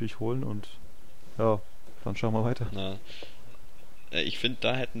sie mir natürlich holen und ja, dann schauen wir weiter. Na, ich finde,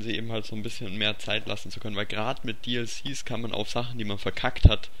 da hätten sie eben halt so ein bisschen mehr Zeit lassen zu können, weil gerade mit DLCs kann man auf Sachen, die man verkackt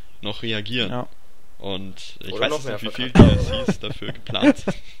hat, noch reagieren. Ja. Und ich Oder weiß noch nicht, wie mehr viel DLCs dafür geplant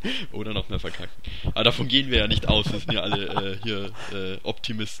sind. Oder noch mehr verkacken. Aber davon gehen wir ja nicht aus, wir sind ja alle hier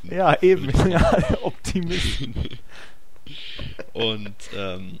Optimisten. Ja, eben, wir sind ja alle Optimisten. Und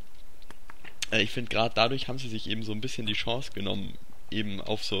ich finde, gerade dadurch haben sie sich eben so ein bisschen die Chance genommen, eben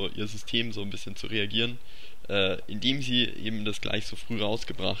auf so ihr System so ein bisschen zu reagieren, indem sie eben das gleich so früh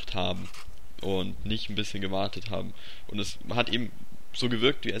rausgebracht haben und nicht ein bisschen gewartet haben. Und es hat eben so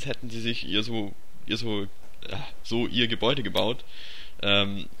gewirkt, wie als hätten sie sich ihr Gebäude gebaut,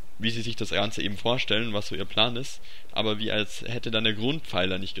 wie sie sich das Ganze eben vorstellen, was so ihr Plan ist, aber wie als hätte dann der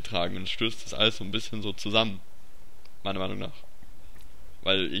Grundpfeiler nicht getragen und stürzt das alles so ein bisschen so zusammen, meiner Meinung nach.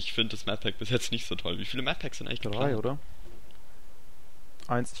 Weil ich finde das Map Pack bis jetzt nicht so toll. Wie viele Map Packs sind eigentlich geplant? 3, oder?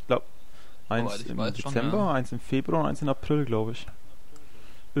 Ich glaube, eins im Dezember, schon, ja. eins im Februar und eins im April, glaube ich.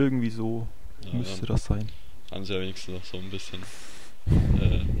 Irgendwie so müsste das sein. Haben sie ja wenigstens noch so ein bisschen.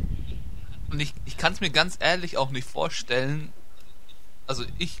 Und ich kann es mir ganz ehrlich auch nicht vorstellen, also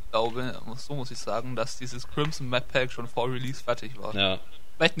ich glaube, so muss ich sagen, dass dieses Crimson Map Pack schon vor Release fertig war. Ja.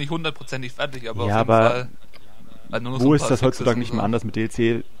 Vielleicht nicht 100%ig fertig, aber ja, auf jeden Fall. Halt nur noch Wo so ist das heutzutage nicht mehr anders mit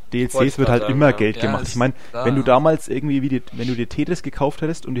DLC? DLCs wird halt sagen, immer ja. Geld Ja, gemacht. ist Ich meine, klar. wenn du damals irgendwie, wenn du dir Tetris gekauft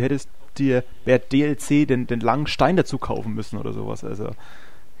hättest und du hättest dir per DLC den langen Stein dazu kaufen müssen oder sowas, also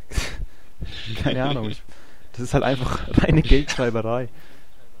keine Ahnung. Das ist halt einfach reine Geldschreiberei.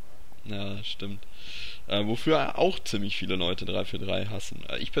 Ja, stimmt. Wofür auch ziemlich viele Leute 343 hassen.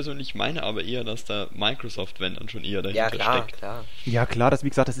 Ich persönlich meine aber eher, dass da Microsoft, wenn dann schon eher dahinter steckt. Klar. Ja klar, wie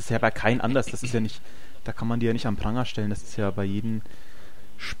gesagt, das ist ja bei keinem anders. Das ist ja nicht, da kann man die ja nicht am Pranger stellen. Das ist ja bei jedem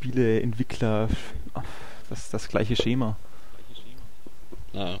Spieleentwickler das gleiche Schema.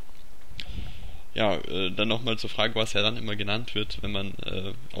 Ja. Ja, dann nochmal zur Frage, was ja dann immer genannt wird, wenn man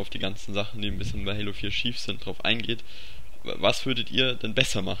auf die ganzen Sachen, die ein bisschen bei Halo 4 schief sind, drauf eingeht. Was würdet ihr denn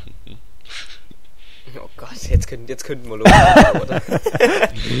besser machen? Oh Gott, jetzt könnten wir los, oder?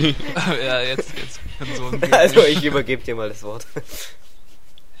 Ja, jetzt können so ein Also ich übergebe dir mal das Wort.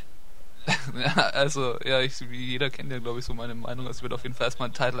 Ja, also, ja, wie jeder kennt ja, glaube ich, so meine Meinung. Also ich würde auf jeden Fall erstmal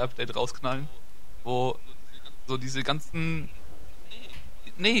ein Title-Update rausknallen, wo so diese ganzen...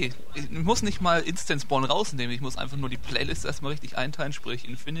 Nee, ich muss nicht mal Instant Spawn rausnehmen, ich muss einfach nur die Playlist erstmal richtig einteilen, sprich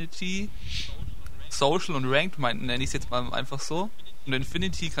Infinity, Social und Ranked, nenne ich es jetzt mal einfach so. Und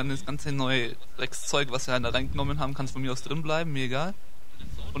Infinity kann das ganze neue Dreckszeug, was wir da reingenommen haben, kann es von mir aus drin bleiben, mir egal.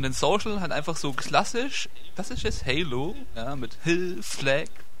 Und in Social halt einfach so klassisches Halo, ja, mit Hill, Flag,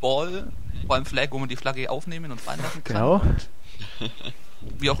 Ball, vor allem Flag, wo man die Flagge aufnehmen und fallen lassen kann. Genau.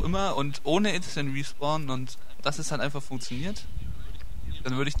 Wie auch immer, und ohne Instant Respawn, und das ist halt einfach funktioniert.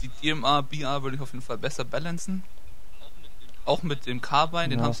 Dann würde ich die DMR, BR würde ich auf jeden Fall besser balancen. Auch mit dem Carbine,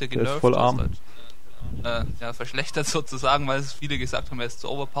 den haben sie ja der ist genervt. voll arm. Halt, verschlechtert sozusagen, weil es viele gesagt haben, er ist zu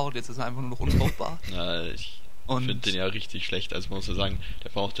overpowered, jetzt ist er einfach nur noch unbrauchbar. Ja, ich finde den ja richtig schlecht. Also man muss ja sagen, der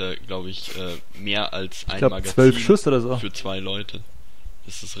braucht ja, glaube ich, mehr als ein Magazin 12 Schuss oder so. für 2 Leute.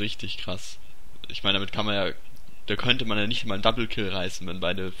 Das ist richtig krass. Ich meine, damit kann man ja, da könnte man ja nicht mal einen Double Kill reißen, wenn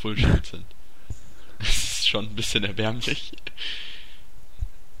beide Full Shield sind. Das ist schon ein bisschen erbärmlich.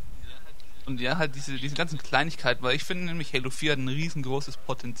 Und ja, halt diese ganzen Kleinigkeiten, weil ich finde nämlich Halo 4 hat ein riesengroßes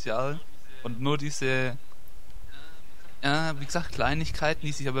Potenzial und nur diese, ja, wie gesagt, Kleinigkeiten,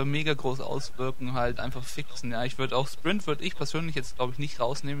 die sich aber mega groß auswirken, halt einfach fixen. Ja, ich würde ich persönlich jetzt, glaube ich, nicht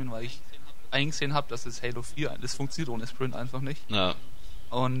rausnehmen, weil ich eingesehen habe, dass das Halo 4, das funktioniert ohne Sprint einfach nicht. Ja.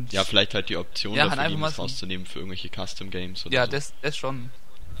 Und Ja, vielleicht halt die Option ja, dafür halt geben, einfach das mal rauszunehmen für irgendwelche Custom Games oder ja, so. das schon.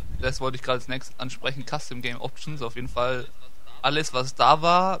 Das wollte ich gerade als nächstes ansprechen. Custom Game Options, auf jeden Fall alles, was da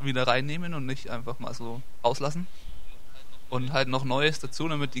war, wieder reinnehmen und nicht einfach mal so rauslassen. Und halt noch Neues dazu,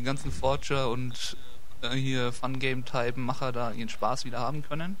 damit die ganzen Forger und hier Fun Game Type Macher da ihren Spaß wieder haben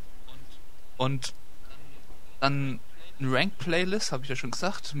können. Und dann eine Rank Playlist, habe ich ja schon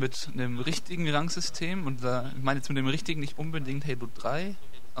gesagt, mit einem richtigen Rangsystem. Und ich meine jetzt mit dem richtigen nicht unbedingt Halo 3,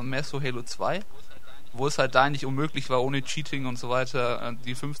 aber mehr so Halo 2, wo es halt da nicht unmöglich war, ohne Cheating und so weiter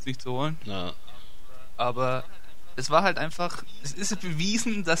die 50 zu holen. Ja. Aber es war halt einfach, es ist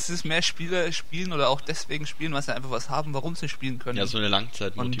bewiesen, dass es mehr Spieler spielen oder auch deswegen spielen, weil sie einfach was haben, warum sie spielen können. Ja, so eine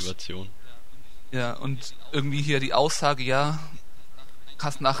Langzeitmotivation. Ja, und irgendwie hier die Aussage, ja,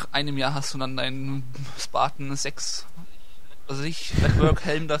 nach einem Jahr hast du dann deinen Spartan 6, also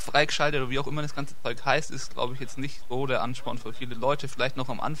Network-Helm da freigeschaltet oder wie auch immer das ganze Zeug heißt, ist, glaube ich, jetzt nicht so der Ansporn für viele Leute, vielleicht noch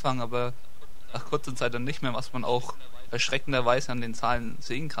am Anfang, aber nach kurzer Zeit dann nicht mehr, was man auch erschreckenderweise an den Zahlen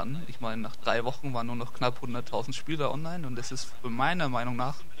sehen kann. Ich meine, nach 3 Wochen waren nur noch knapp 100.000 Spieler online und das ist für meiner Meinung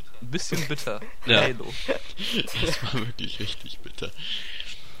nach ein bisschen bitter. Ja. Halo. Das war wirklich richtig bitter.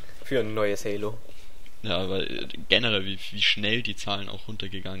 Für ein neues Halo. Ja, weil generell, wie schnell die Zahlen auch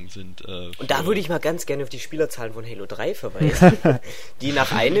runtergegangen sind. Und da würde ich mal ganz gerne auf die Spielerzahlen von Halo 3 verweisen, die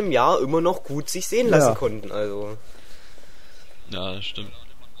nach einem Jahr immer noch gut sich sehen lassen konnten. Also. Ja, das stimmt.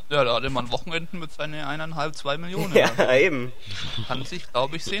 Ja, da hatte man Wochenenden mit seinen 1,5, 2 Millionen. Ja, eben. Kann sich,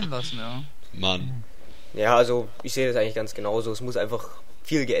 glaube ich, sehen lassen, ja. Mann. Ja, also ich sehe das eigentlich ganz genauso. Es muss einfach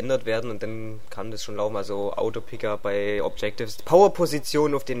viel geändert werden und dann kann das schon laufen. Also Autopicker bei Objectives.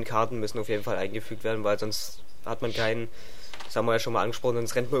 Powerpositionen auf den Karten müssen auf jeden Fall eingefügt werden, weil sonst hat man keinen, das haben wir ja schon mal angesprochen,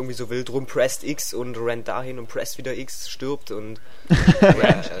 sonst rennt man irgendwie so wild rum, presst X und rennt dahin und presst wieder X, stirbt und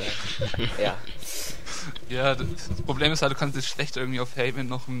ja. Ja, das Problem ist halt, du kannst jetzt schlecht irgendwie auf Haven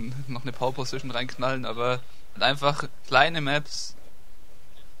noch eine Power Position reinknallen, aber halt einfach kleine Maps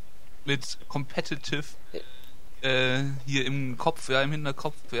mit Competitive hier im Kopf, ja, im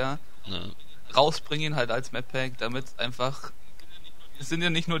Hinterkopf, ja, rausbringen halt als Map Pack, damit einfach, es sind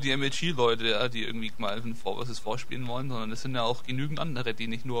ja nicht nur die MLG-Leute, ja, die irgendwie mal was vorspielen wollen, sondern es sind ja auch genügend andere, die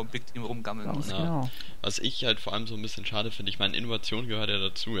nicht nur im Big Team rumgammeln wollen. Ja, genau. Was ich halt vor allem so ein bisschen schade finde, ich meine, Innovation gehört ja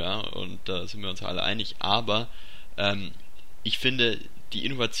dazu, ja, und da sind wir uns ja alle einig, aber ich finde, die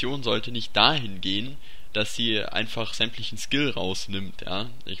Innovation sollte nicht dahin gehen, dass sie einfach sämtlichen Skill rausnimmt, ja.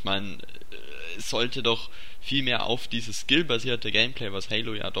 Ich meine, es sollte doch viel mehr auf dieses skillbasierte Gameplay, was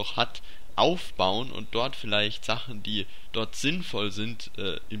Halo ja doch hat, aufbauen und dort vielleicht Sachen, die dort sinnvoll sind,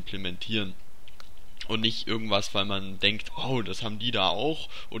 implementieren. Und nicht irgendwas, weil man denkt, oh, das haben die da auch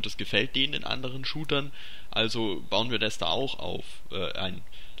und das gefällt denen in anderen Shootern, also bauen wir das da auch auf ein.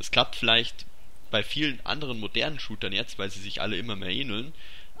 Das klappt vielleicht bei vielen anderen modernen Shootern jetzt, weil sie sich alle immer mehr ähneln,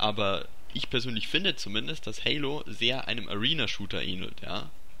 aber ich persönlich finde zumindest, dass Halo sehr einem Arena-Shooter ähnelt,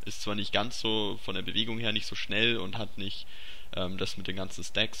 ja. Ist zwar nicht ganz so von der Bewegung her nicht so schnell und hat nicht das mit den ganzen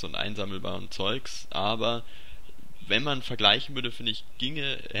Stacks und einsammelbaren Zeugs, aber wenn man vergleichen würde, finde ich,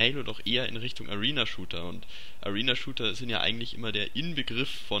 ginge Halo doch eher in Richtung Arena-Shooter, und Arena-Shooter sind ja eigentlich immer der Inbegriff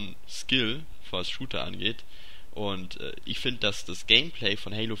von Skill, was Shooter angeht, und ich finde, dass das Gameplay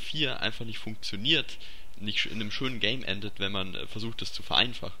von Halo 4 einfach nicht funktioniert, nicht in einem schönen Game endet, wenn man versucht, es zu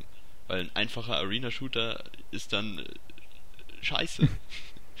vereinfachen, weil ein einfacher Arena-Shooter ist dann scheiße.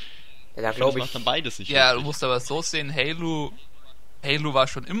 Ja, da Das glaube ich. macht dann beides nicht Ja, du wirklich. musst aber so sehen, Halo war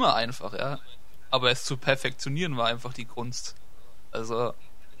schon immer einfach, ja. Aber es zu perfektionieren war einfach die Kunst. Also,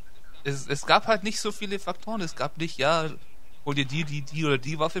 es gab halt nicht so viele Faktoren. Es gab nicht, ja, hol dir die oder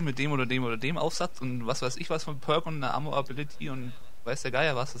die Waffe mit dem oder dem oder dem Aufsatz und was weiß ich was von Perk und einer Ammo-Ability und weiß der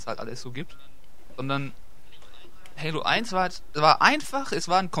Geier, was es halt alles so gibt. Sondern Halo 1 war einfach, es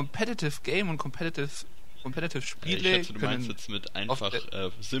war ein Competitive Game und Competitive Spiele. Ich schätze, du meinst jetzt mit einfach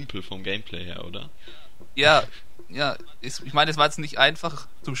simpel vom Gameplay her, oder? Ja, ich meine, es war jetzt nicht einfach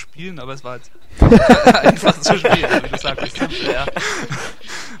zu spielen, aber es war jetzt einfach zu spielen, wie du sagst, simpel, ja.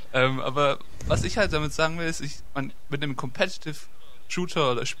 Aber was ich halt damit sagen will, ist, mit einem Competitive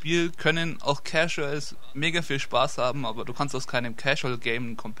Shooter oder Spiel können auch Casuals mega viel Spaß haben, aber du kannst aus keinem Casual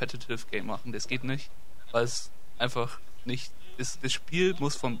Game ein Competitive Game machen, das geht nicht, weil es einfach nicht ist. Das Spiel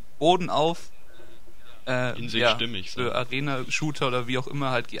muss vom Boden auf In sich stimmig sein. für Arena-Shooter oder wie auch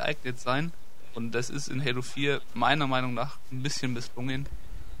immer halt geeignet sein. Und das ist in Halo 4 meiner Meinung nach ein bisschen misslungen.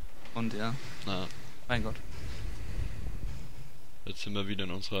 Und ja, Na, mein Gott. jetzt sind wir wieder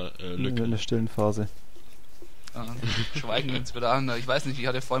in unserer In Lücke. der stillen Phase. Schweigen wir uns wieder an. Ich weiß nicht, ich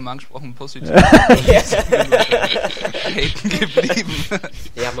hatte vorhin mal angesprochen, positiv haten geblieben.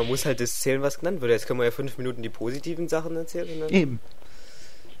 Ja, man muss halt das zählen, was genannt wird. Jetzt können wir ja 5 Minuten die positiven Sachen erzählen. Und dann Eben.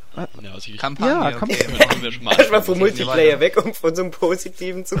 Ja, also ich Kampagne, Ja, okay. haben wir schon mal erstmal vom Gehen wir Multiplayer weiter. weg, um von so einem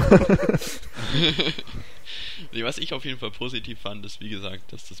Positiven zu kommen. Nee, was ich auf jeden Fall positiv fand, ist wie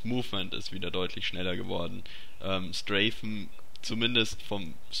gesagt, dass das Movement ist wieder deutlich schneller geworden. Strafen, zumindest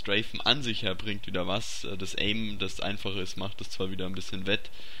vom Strafen an sich her, bringt wieder was. Das Aim, das einfache ist, macht das zwar wieder ein bisschen wett,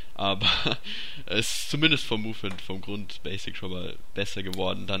 aber es ist zumindest vom Movement, vom Grund-Basic schon mal besser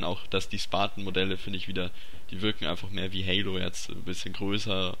geworden. Dann auch, dass die Spartan-Modelle, finde ich wieder, die wirken einfach mehr wie Halo jetzt, ein bisschen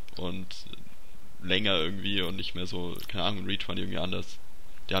größer und länger irgendwie und nicht mehr so, keine Ahnung, Reach waren irgendwie anders.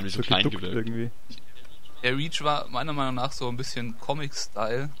 Die haben die so klein geduckt gewirkt. irgendwie. Der Reach war meiner Meinung nach so ein bisschen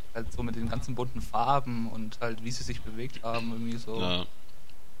Comic-Style, halt so mit den ganzen bunten Farben und halt wie sie sich bewegt haben, irgendwie so.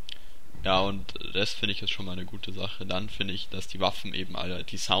 Ja, und das finde ich ist schon mal eine gute Sache. Dann finde ich, dass die Waffen eben alle,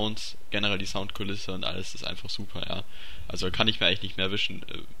 die Sounds, generell die Soundkulisse und alles ist einfach super, ja. Also kann ich mir eigentlich nicht mehr wünschen.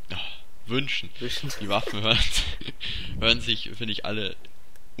 Die Waffen hören sich, finde ich, alle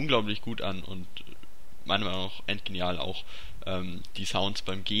unglaublich gut an und meiner Meinung nach endgenial auch. Die Sounds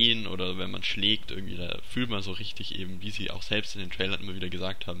beim Gehen oder wenn man schlägt, irgendwie, da fühlt man so richtig eben, wie sie auch selbst in den Trailern immer wieder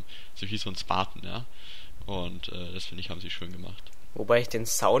gesagt haben, so wie so ein Spartan, ja. Und das finde ich, haben sie schön gemacht. Wobei ich den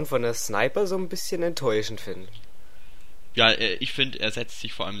Sound von der Sniper so ein bisschen enttäuschend finde. Ja, ich finde, er setzt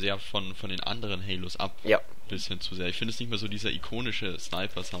sich vor allem sehr von den anderen Halos ab. Ja. Bisschen zu sehr. Ich finde es nicht mehr so dieser ikonische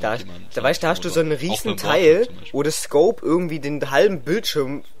Sniper-Sound, Da, den man... da weißt du, da hast du so einen auch riesen beim Teil, Warfare zum Beispiel. wo das Scope irgendwie den halben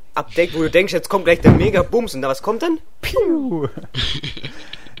Bildschirm abdeckt, wo du denkst, jetzt kommt gleich der Mega-Bums und da was kommt dann? Piu!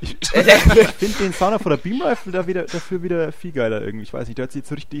 Ich finde den Sound von der Beam Rifle dafür wieder viel geiler irgendwie. Ich weiß nicht, der hört sich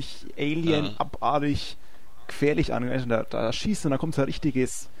so richtig alien, abartig, gefährlich an. Und da schießt und dann kommt so ein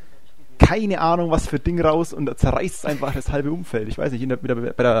richtiges, keine Ahnung was für Ding raus und da zerreißt es einfach das halbe Umfeld. Ich weiß nicht,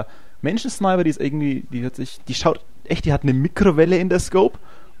 bei der Menschensniper, die ist irgendwie, die schaut echt, die hat eine Mikrowelle in der Scope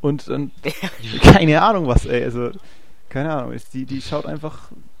und dann, keine Ahnung was, ey, also, keine Ahnung, die schaut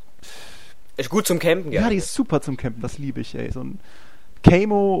einfach... Ist gut zum Campen, Ja, die ist super zum Campen, das liebe ich, ey. So ein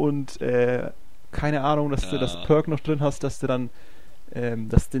Camo und keine Ahnung, dass du das Perk noch drin hast, dass du dann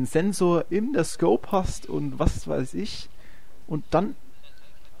dass den Sensor in der Scope hast und was weiß ich. Und dann...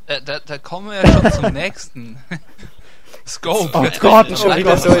 Da kommen wir ja schon zum nächsten. Scope. Oh Gott, schon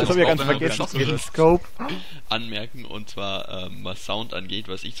wieder so- das hab ich ganz vergessen. Den Scope. Anmerken, und zwar was Sound angeht,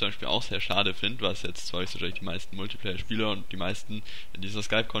 was ich zum Beispiel auch sehr schade finde, was jetzt zwar wahrscheinlich die meisten Multiplayer-Spieler und die meisten in dieser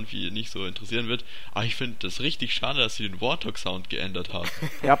Skype-Konfi nicht so interessieren wird, aber ich finde das richtig schade, dass sie den Warthog-Sound geändert haben.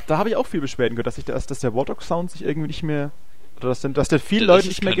 Ja, da habe ich auch viel Beschwerden gehört, dass der Warthog-Sound sich irgendwie nicht mehr... Oder dass der vielen Das Leuten ist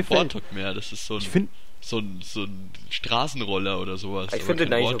nicht mehr kein gefällt. Warthog mehr, das ist so Ich ein, finde... so ein Straßenroller oder sowas. Ich aber finde den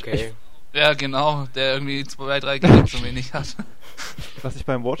kein eigentlich Warthog. okay. Ja, genau, der irgendwie 2, 3 Gegner zu wenig hat. Was ich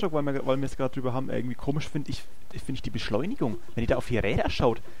beim Warthog, weil wir es gerade drüber haben, irgendwie komisch finde, finde ich die Beschleunigung. Wenn ihr da auf die Räder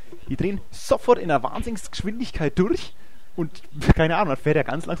schaut, die drehen sofort in einer Wahnsinnsgeschwindigkeit durch und, keine Ahnung, dann fährt er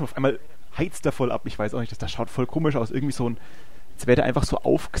ganz langsam, auf einmal heizt er voll ab. Ich weiß auch nicht, das schaut voll komisch aus. Irgendwie so ein jetzt wird er einfach so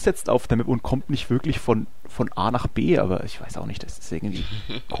aufgesetzt auf der Map und kommt nicht wirklich von A nach B, aber ich weiß auch nicht, das ist irgendwie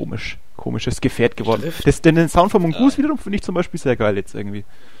komisches Gefährt geworden. Den Sound von Mongoose wiederum finde ich zum Beispiel sehr geil jetzt irgendwie.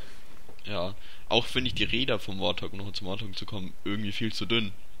 Ja, auch finde ich die Räder vom Warthog, um noch zum Warthog zu kommen, irgendwie viel zu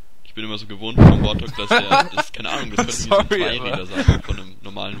dünn. Ich bin immer so gewohnt vom Warthog, dass das, keine Ahnung, das könnten wie so 2 Räder sein von einem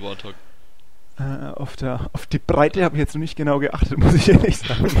normalen Warthog. Auf die Breite habe ich jetzt noch nicht genau geachtet, muss ich ehrlich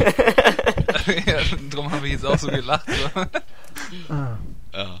sagen. Ja, darum habe ich jetzt auch so gelacht. So.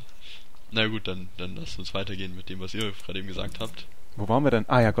 Ja. Na gut, dann lasst uns weitergehen mit dem, was ihr gerade eben gesagt habt. Wo waren wir denn?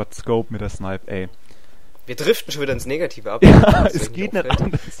 Ah ja Gott, Scope mit der Snipe, ey. Wir driften schon wieder ins Negative ab. Ja, es geht nicht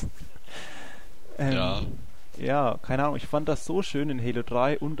anders. Ja. Ja, keine Ahnung, ich fand das so schön in Halo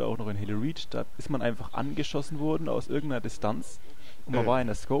 3 und auch noch in Halo Reach. Da ist man einfach angeschossen worden aus irgendeiner Distanz und man war in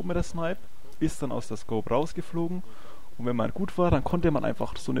der Scope mit der Snipe, ist dann aus der Scope rausgeflogen und wenn man gut war, dann konnte man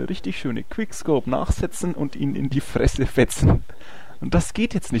einfach so eine richtig schöne Quickscope nachsetzen und ihn in die Fresse fetzen. Und das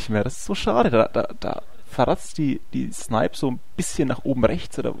geht jetzt nicht mehr, das ist so schade. Da verratzt die Snipe so ein bisschen nach oben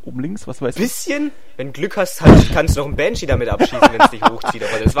rechts oder oben links, was weiß ich. Bisschen? Wenn Glück hast, kannst du noch einen Banshee damit abschießen, wenn es dich hochzieht,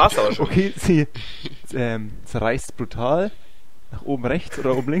 aber das war's auch schon. Okay, sie zerreißt brutal nach oben rechts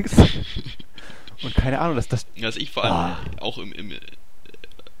oder oben links. Und keine Ahnung, dass das... Was ich vor allem auch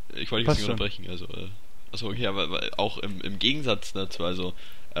ich wollte dich nicht unterbrechen, also okay, aber auch im Gegensatz dazu, also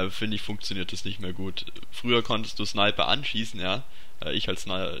finde ich, funktioniert das nicht mehr gut. Früher konntest du Sniper anschießen, ja. Ich als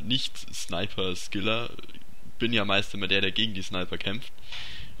Nicht-Sniper-Skiller bin ja meist immer der gegen die Sniper kämpft.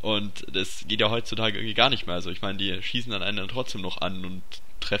 Und das geht ja heutzutage irgendwie gar nicht mehr. Also ich meine, die schießen dann einen dann trotzdem noch an und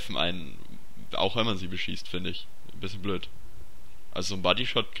treffen einen, auch wenn man sie beschießt, finde ich. Ein bisschen blöd. Also so einen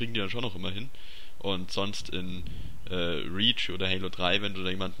Bodyshot kriegen die dann schon noch immer hin. Und sonst in Reach oder Halo 3, wenn du da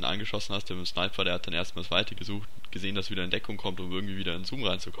jemanden angeschossen hast, der mit dem Sniper, der hat dann erstmal das Weite gesucht, gesehen, dass wieder in Deckung kommt, um irgendwie wieder in Zoom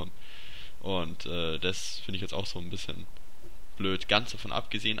reinzukommen. Und das finde ich jetzt auch so ein bisschen blöd. Ganz davon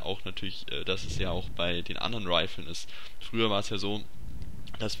abgesehen auch natürlich, dass es ja auch bei den anderen Riflen ist. Früher war es ja so,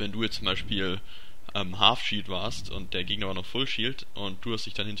 dass wenn du jetzt zum Beispiel Half Shield warst und der Gegner war noch Full Shield und du hast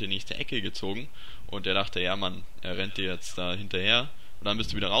dich dann hinter die nächste Ecke gezogen und der dachte, ja Mann, er rennt dir jetzt da hinterher und dann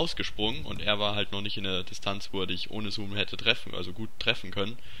bist du wieder rausgesprungen und er war halt noch nicht in der Distanz, wo er dich ohne Zoom hätte gut treffen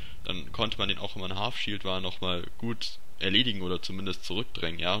können, dann konnte man den auch, wenn man Half Shield war, nochmal gut erledigen oder zumindest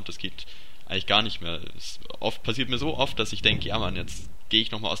zurückdrängen, ja, und das geht eigentlich gar nicht mehr. Es passiert mir so oft, dass ich denke, ja Mann, jetzt gehe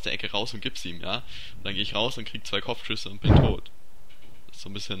ich nochmal aus der Ecke raus und gib's ihm, ja, und dann gehe ich raus und krieg 2 Kopfschüsse und bin tot. Das ist so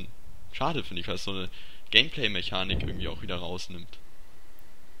ein bisschen schade, finde ich, weil es so eine Gameplay-Mechanik irgendwie auch wieder rausnimmt.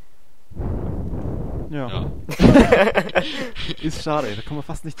 Ja. Ist schade, da kann man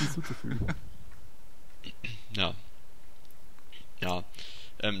fast nichts hinzuzufügen. Ja.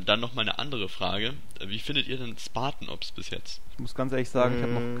 Dann noch mal eine andere Frage. Wie findet ihr denn Spartan Ops bis jetzt? Ich muss ganz ehrlich sagen, ich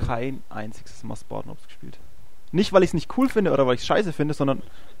habe noch kein einziges Mal Spartan Ops gespielt. Nicht, weil ich es nicht cool finde oder weil ich es scheiße finde, sondern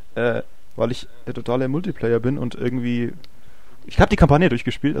weil ich der totale Multiplayer bin und irgendwie... Ich habe die Kampagne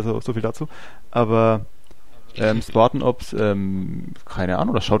durchgespielt, also so viel dazu, aber Spartan Ops, keine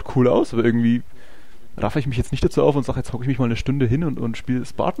Ahnung, das schaut cool aus, aber irgendwie raffe ich mich jetzt nicht dazu auf und sage, jetzt hocke ich mich mal eine Stunde hin und spiele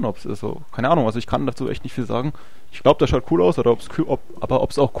Spartan Ops. Also, keine Ahnung, also ich kann dazu echt nicht viel sagen. Ich glaube, das schaut cool aus, aber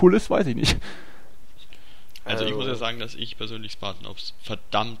ob es auch cool ist, weiß ich nicht. Also ich muss ja sagen, dass ich persönlich Spartan Ops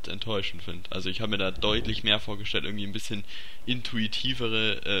verdammt enttäuschend finde. Also ich habe mir da deutlich mehr vorgestellt, irgendwie ein bisschen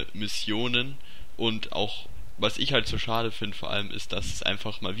intuitivere Missionen und auch, was ich halt so schade finde vor allem, ist, dass es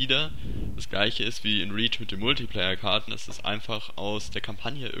einfach mal wieder das gleiche ist wie in Reach mit den Multiplayer-Karten. Es ist einfach aus der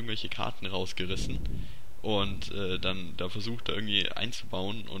Kampagne irgendwelche Karten rausgerissen und dann da versucht er irgendwie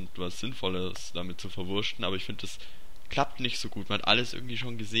einzubauen und was Sinnvolles damit zu verwursten, aber ich finde, das klappt nicht so gut. Man hat alles irgendwie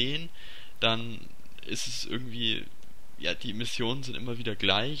schon gesehen, dann ist es irgendwie, ja, die Missionen sind immer wieder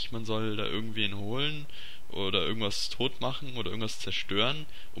gleich, man soll da irgendwen holen oder irgendwas tot machen oder irgendwas zerstören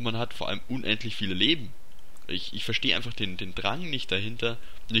und man hat vor allem unendlich viele Leben. Ich verstehe einfach den Drang nicht dahinter,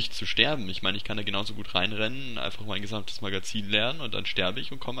 nicht zu sterben. Ich meine, ich kann da genauso gut reinrennen, einfach mein gesamtes Magazin lernen und dann sterbe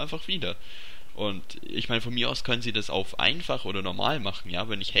ich und komme einfach wieder. Und ich meine, von mir aus können sie das auf einfach oder normal machen, ja.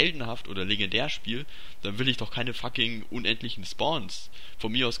 Wenn ich heldenhaft oder legendär spiele, dann will ich doch keine fucking unendlichen Spawns.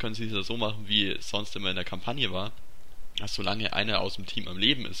 Von mir aus können sie das so machen, wie es sonst immer in der Kampagne war, dass solange einer aus dem Team am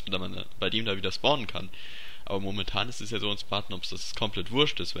Leben ist, und man bei dem da wieder spawnen kann. Aber momentan ist es ja so in Spartan Ops, dass es komplett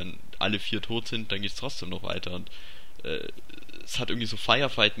wurscht ist. Wenn alle 4 tot sind, dann geht es trotzdem noch weiter. Und es hat irgendwie so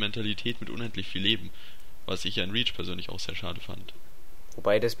Firefight-Mentalität mit unendlich viel Leben. Was ich ja in Reach persönlich auch sehr schade fand.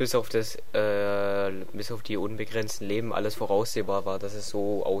 Wobei das bis auf die unbegrenzten Leben alles voraussehbar war, dass es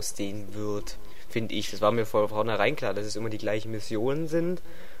so ausdehnen wird, finde ich. Das war mir vornherein klar, dass es immer die gleichen Missionen sind,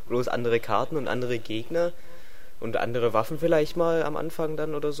 bloß andere Karten und andere Gegner. und andere Waffen vielleicht mal am Anfang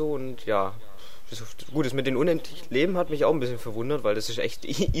dann oder so. Und ja, gut, das mit den unendlichen Leben hat mich auch ein bisschen verwundert, weil das ist echt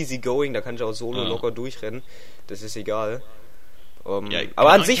easy going, da kann ich auch solo locker durchrennen. Das ist egal.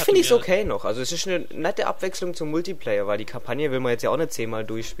 Aber an sich finde ich es okay noch. Also es ist eine nette Abwechslung zum Multiplayer, weil die Kampagne will man jetzt ja auch nicht 10-mal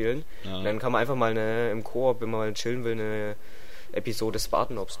durchspielen. Ja. Und dann kann man einfach mal im Koop, wenn man mal chillen will, eine Episode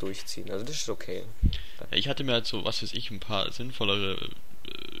Spartan Ops durchziehen. Also das ist okay. Ja, ich hatte mir halt so, was weiß ich, ein paar sinnvollere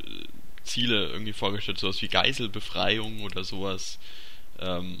Ziele irgendwie vorgestellt, sowas wie Geiselbefreiung oder sowas.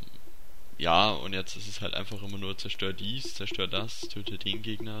 Ja, und jetzt ist es halt einfach immer nur zerstör dies, zerstör das, töte den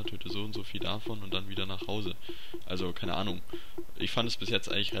Gegner, töte so und so viel davon und dann wieder nach Hause. Also, keine Ahnung. Ich fand es bis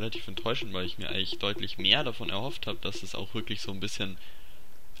jetzt eigentlich relativ enttäuschend, weil ich mir eigentlich deutlich mehr davon erhofft habe, dass es auch wirklich so ein bisschen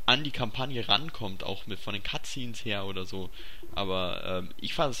an die Kampagne rankommt, auch mit von den Cutscenes her oder so. Aber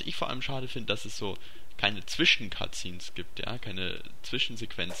was ich vor allem schade finde, dass es so keine Zwischen-Cutscenes gibt, ja, keine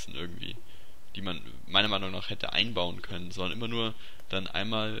Zwischensequenzen irgendwie, die man meiner Meinung nach hätte einbauen können, sondern immer nur dann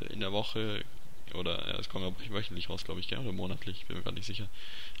einmal in der Woche oder es kommt ja wöchentlich raus, glaube ich, gell? Oder monatlich, bin mir gar nicht sicher.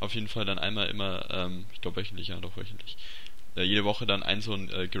 Auf jeden Fall dann einmal immer, ich glaube wöchentlich, ja doch wöchentlich. Jede Woche dann so ein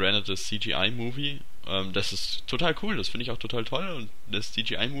gerendertes CGI-Movie. Das ist total cool, das finde ich auch total toll und das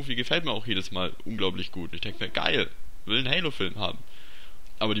CGI-Movie gefällt mir auch jedes Mal unglaublich gut. Ich denke mir, geil, will einen Halo-Film haben.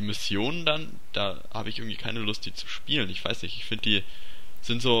 Aber die Missionen dann, da habe ich irgendwie keine Lust, die zu spielen. Ich weiß nicht, ich finde die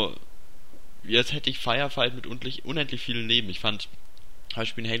sind so, wie als hätte ich Firefight mit unendlich vielen Leben. Ich fand zum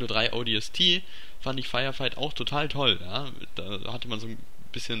Beispiel in Halo 3 ODST fand ich Firefight auch total toll. Ja? Da hatte man so ein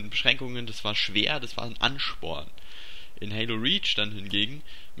bisschen Beschränkungen, das war schwer, das war ein Ansporn. In Halo Reach dann hingegen,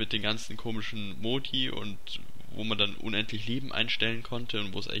 mit den ganzen komischen Modi und wo man dann unendlich Leben einstellen konnte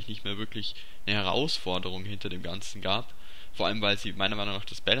und wo es eigentlich nicht mehr wirklich eine Herausforderung hinter dem Ganzen gab. Vor allem, weil sie meiner Meinung nach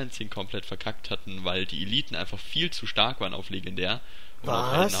das Balancing komplett verkackt hatten, weil die Eliten einfach viel zu stark waren auf Legendär.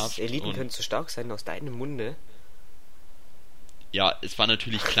 Was? Eliten können zu stark sein aus deinem Munde? Ja, es war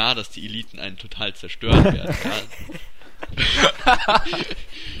natürlich klar, dass die Eliten einen total zerstören werden. Ja.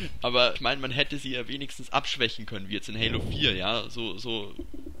 Aber ich meine, man hätte sie ja wenigstens abschwächen können, wie jetzt in Halo 4, ja, so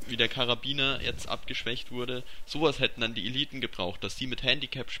wie der Karabiner jetzt abgeschwächt wurde. Sowas hätten dann die Eliten gebraucht, dass sie mit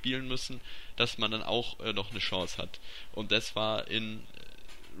Handicap spielen müssen, dass man dann auch noch eine Chance hat. Und das war in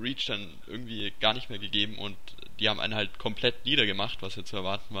Reach dann irgendwie gar nicht mehr gegeben und die haben einen halt komplett niedergemacht, was ja zu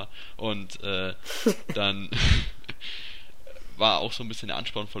erwarten war. Und dann war auch so ein bisschen der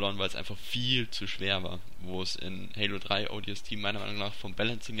Ansporn verloren, weil es einfach viel zu schwer war, wo es in Halo 3 ODST meiner Meinung nach vom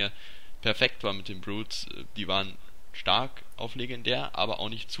Balancing her perfekt war mit den Brutes. Die waren stark auf Legendär, aber auch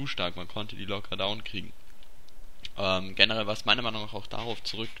nicht zu stark, man konnte die locker down kriegen. Generell, was meiner Meinung nach auch darauf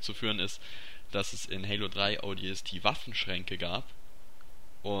zurückzuführen ist, dass es in Halo 3 ODST Waffenschränke gab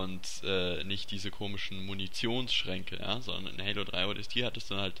und nicht diese komischen Munitionsschränke, ja, sondern in Halo 3 ODST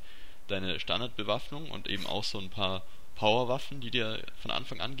hattest du dann halt deine Standardbewaffnung und eben auch so ein paar Powerwaffen, die dir von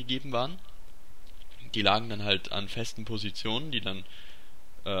Anfang an gegeben waren. Die lagen dann halt an festen Positionen, die dann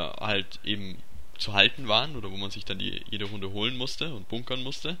halt eben zu halten waren oder wo man sich dann jede Runde holen musste und bunkern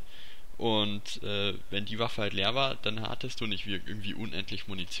musste. Und wenn die Waffe halt leer war, dann hattest du nicht irgendwie unendlich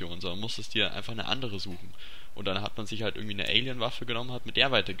Munition, sondern musstest dir einfach eine andere suchen. Und dann hat man sich halt irgendwie eine Alien-Waffe genommen, hat mit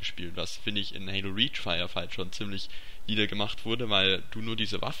der weitergespielt, was finde ich in Halo Reach Firefight schon ziemlich niedergemacht wurde, weil du nur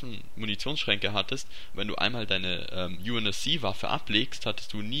diese Munitionsschränke hattest. Wenn du einmal deine UNSC-Waffe ablegst,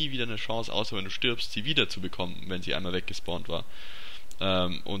 hattest du nie wieder eine Chance, außer wenn du stirbst, sie wieder zu bekommen, wenn sie einmal weggespawnt war.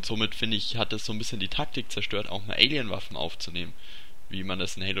 Und somit finde ich, hat das so ein bisschen die Taktik zerstört, auch mal Alien-Waffen aufzunehmen, wie man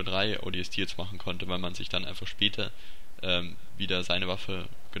das in Halo 3 ODST jetzt machen konnte, weil man sich dann einfach später wieder seine Waffe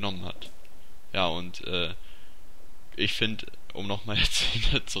genommen hat. Ja, und ich finde, um nochmal jetzt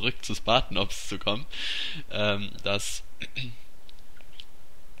wieder zurück zu Spartan Ops zu kommen, dass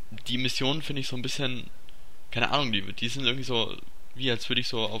die Missionen finde ich so ein bisschen, keine Ahnung, die sind irgendwie so, wie als würde ich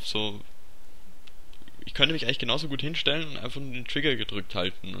so auf so, ich könnte mich eigentlich genauso gut hinstellen und einfach den Trigger gedrückt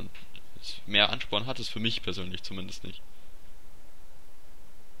halten und mehr Ansporn hat es für mich persönlich zumindest nicht.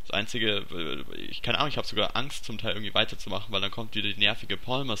 Das Einzige, keine Ahnung, ich habe sogar Angst zum Teil irgendwie weiterzumachen, weil dann kommt wieder die nervige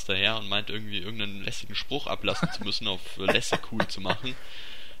Palmas daher und meint irgendwie irgendeinen lässigen Spruch ablassen zu müssen, auf lässig cool zu machen.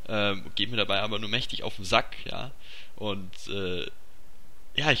 Geht mir dabei aber nur mächtig auf den Sack, ja. Und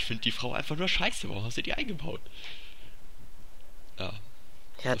ja, ich finde die Frau einfach nur scheiße, warum hast du die eingebaut? Ja.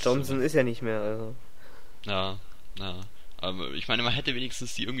 Ja, Johnson ist ja nicht mehr, also. Ja. Aber ich meine, man hätte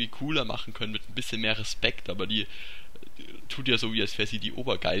wenigstens die irgendwie cooler machen können, mit ein bisschen mehr Respekt, aber die tut ja so, wie als wäre sie die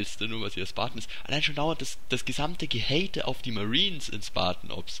Obergeilste, nur weil sie ja Spartan ist. Allein schon dauert das gesamte Gehate auf die Marines in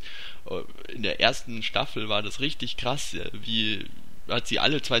Spartan Ops. In der ersten Staffel war das richtig krass, wie hat sie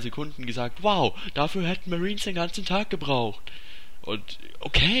alle 2 Sekunden gesagt, wow, dafür hätten Marines den ganzen Tag gebraucht. Und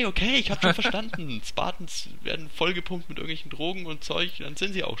okay, ich hab schon verstanden. Spartans werden vollgepumpt mit irgendwelchen Drogen und Zeug, dann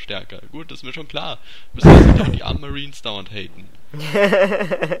sind sie auch stärker. Gut, das ist mir schon klar. Müssen jetzt nicht auch die armen Marines dauernd haten.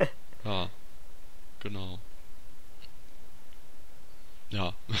 Ja, genau.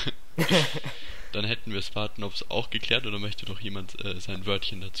 Ja. Dann hätten wir Spartanops auch geklärt, oder möchte noch jemand sein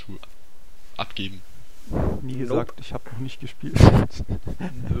Wörtchen dazu abgeben? Nie gesagt, ich habe noch nicht gespielt.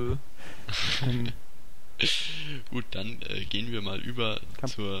 Nö. Gut, dann gehen wir mal über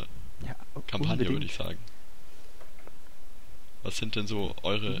zur Kampagne, unbedingt. würde ich sagen. Was sind denn so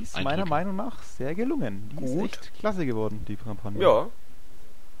eure Die ist Eindrücke? meiner Meinung nach sehr gelungen. Die Gut. ist echt klasse geworden, die Kampagne. Ja.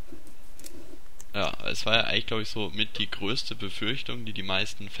 Ja, es war ja eigentlich, glaube ich, so mit die größte Befürchtung, die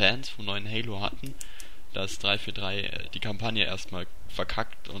meisten Fans vom neuen Halo hatten, dass 343 die Kampagne erstmal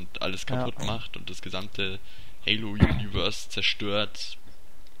verkackt und alles kaputt macht und das gesamte Halo-Universe zerstört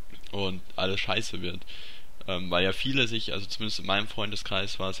und alles scheiße wird. Weil ja viele sich, also zumindest in meinem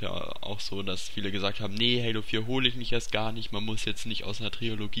Freundeskreis war es ja auch so, dass viele gesagt haben, nee, Halo 4 hole ich mich erst gar nicht, man muss jetzt nicht aus einer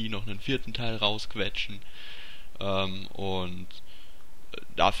Trilogie noch einen 4. Teil rausquetschen. Und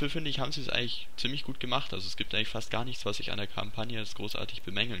dafür, finde ich, haben sie es eigentlich ziemlich gut gemacht. Also es gibt eigentlich fast gar nichts, was ich an der Kampagne jetzt großartig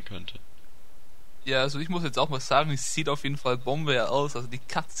bemängeln könnte. Ja, also ich muss jetzt auch mal sagen, es sieht auf jeden Fall Bombe aus. Also die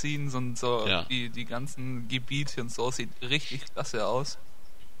Cutscenes und so, Ja. die ganzen Gebiete und so, sieht richtig klasse aus.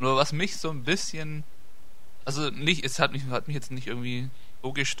 Nur was mich so ein bisschen, also nicht, es hat mich jetzt nicht irgendwie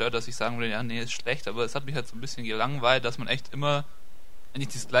so gestört, dass ich sagen würde, ja, nee, ist schlecht, aber es hat mich halt so ein bisschen gelangweilt, dass man echt immer eigentlich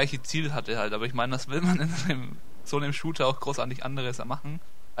das gleiche Ziel hatte halt. Aber ich meine, das will man in so einem Shooter auch großartig anderes machen.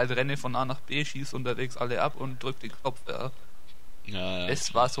 Halt renne von A nach B, schieß unterwegs alle ab und drück den Knopf. Ja. Ja,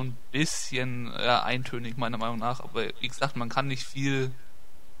 Es war so ein bisschen eintönig meiner Meinung nach, aber wie gesagt, man kann nicht viel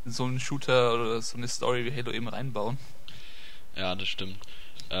in so einen Shooter oder so eine Story wie Halo eben reinbauen. ja, das stimmt.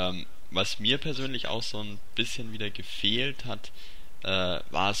 Was mir persönlich auch so ein bisschen wieder gefehlt hat,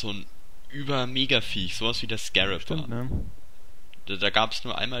 war so ein Über-Mega-Viech, sowas wie der Scarab Stimmt, war. ne? Da gab es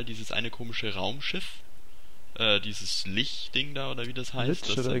nur einmal dieses eine komische Raumschiff, dieses Lichtding da, oder wie das heißt,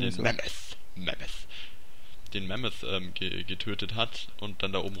 Lich das oder dann irgendwie den so. den Mammoth getötet hat und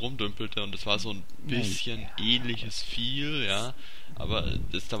dann da oben rumdümpelte, und das war so ein bisschen ähnliches Feel, ja, aber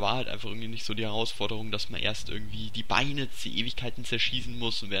da war halt einfach irgendwie nicht so die Herausforderung, dass man erst irgendwie die Beine die Ewigkeiten zerschießen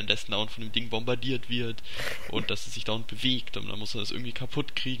muss und währenddessen dauernd von dem Ding bombardiert wird und dass es sich dauernd bewegt und dann muss man das irgendwie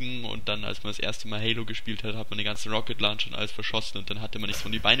kaputt kriegen, und dann, als man das erste Mal Halo gespielt hat, hat man den ganzen Rocket Launcher und alles verschossen und dann hatte man nichts,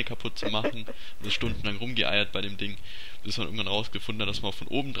 um die Beine kaputt zu machen und ist stundenlang rumgeeiert bei dem Ding, bis man irgendwann rausgefunden hat, dass man auch von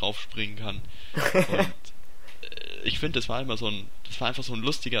oben drauf springen kann. Und ich finde, das war einfach so ein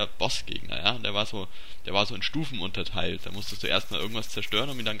lustiger Bossgegner, ja. Der war so in Stufen unterteilt. Da musstest du erstmal irgendwas zerstören,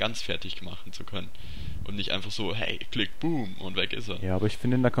 um ihn dann ganz fertig machen zu können. Und nicht einfach so, hey, klick, boom, und weg ist er. Ja, aber ich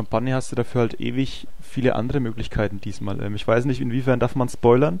finde, in der Kampagne hast du dafür halt ewig viele andere Möglichkeiten diesmal. Ich weiß nicht, inwiefern darf man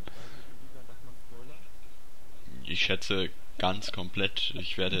spoilern? Ich schätze ganz komplett.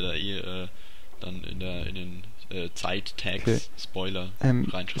 Ich werde da dann in den Zeit-Tags Spoiler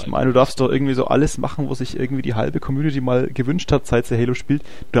Ich reinschreiben. meine, du darfst doch irgendwie so alles machen, wo sich irgendwie die halbe Community mal gewünscht hat, seit sie Halo spielt.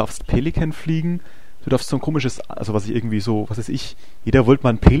 Du darfst Pelikan fliegen, du darfst so ein komisches, also was ich irgendwie so, was weiß ich, jeder wollte mal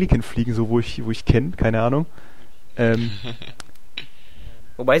einen Pelikan fliegen, so wo ich kenne, keine Ahnung.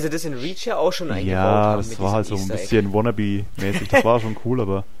 Wobei sie das in Reach ja auch schon eingebaut Ja, haben. das mit war halt diesem so ein Easter Egg. bisschen Wannabe-mäßig, das war schon cool,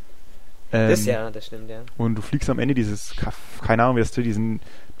 aber Das stimmt, ja. und du fliegst am Ende keine Ahnung, wie das diesen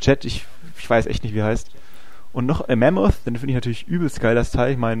Jet, ich weiß echt nicht, wie er heißt. Und noch Mammoth, den finde ich natürlich übelst geil, das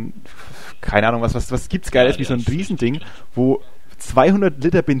Teil. Ich meine, keine Ahnung, was gibt's Geiles wie so ein Riesending, wo 200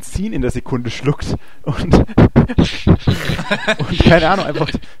 Liter Benzin in der Sekunde schluckt und keine Ahnung,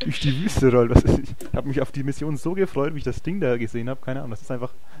 einfach durch die Wüste rollt. Ich habe mich auf die Mission so gefreut, wie ich das Ding da gesehen habe. Keine Ahnung, das ist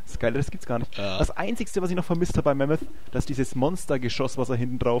einfach das Geile, das gibt's gar nicht. Ja. Das Einzigste, was ich noch vermisst habe bei Mammoth, dass dieses Monstergeschoss, was er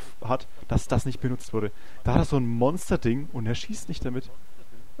hinten drauf hat, dass das nicht benutzt wurde. Da hat er so ein Monsterding und er schießt nicht damit.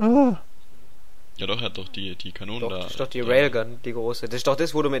 Ah. Ja doch, er hat doch die Kanonen da. Das ist doch die Railgun, die große. Das ist doch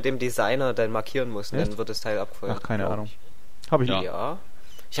das, wo du mit dem Designer dann markieren musst. Echt? Dann wird das Teil abgefeuert. Ach, keine glaub Ahnung. ich. Habe ich Ja. nicht. Ja.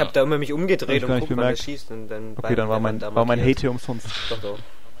 Ich habe da immer mich umgedreht Hab ich gar und nicht guck, wann er bemerkt. schießt. Und dann Okay, dann war wenn man mein da markiert. Hate umsonst. Doch.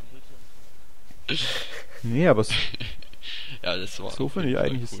 Nee, aber Ja, das war so auf finde ich jeden Fall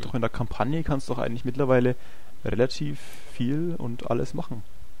eigentlich, ist cool. doch in der Kampagne kannst du doch eigentlich mittlerweile relativ viel und alles machen.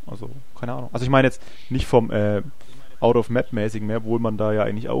 Also, keine Ahnung. Also ich meine jetzt nicht vom Out-of-Map-mäßigen mehr, obwohl man da ja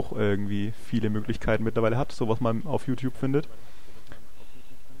eigentlich auch irgendwie viele Möglichkeiten mittlerweile hat, so was man auf YouTube findet.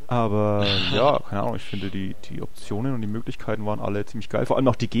 Aber ja, keine Ahnung, ich finde die Optionen und die Möglichkeiten waren alle ziemlich geil. Vor allem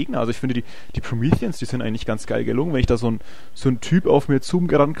auch die Gegner. Also ich finde die Prometheans, die sind eigentlich ganz geil gelungen. Wenn ich da so ein Typ auf mir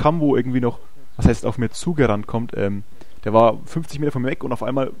zugerannt kam, wo irgendwie noch, was heißt auf mir zugerannt kommt, der war 50 Meter von mir weg und auf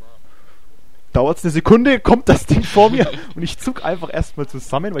einmal dauert es eine Sekunde, kommt das Ding vor mir und ich zuck einfach erstmal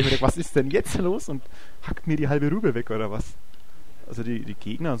zusammen, weil ich mir denke, was ist denn jetzt los? Und hackt mir die halbe Rübe weg oder was? Also die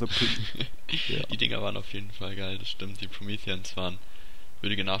Gegner, also ja. Die Dinger waren auf jeden Fall geil, das stimmt. Die Prometheans waren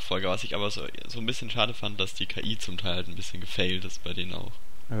würdige Nachfolger. Was ich aber so ein bisschen schade fand, dass die KI zum Teil halt ein bisschen gefailt ist bei denen auch.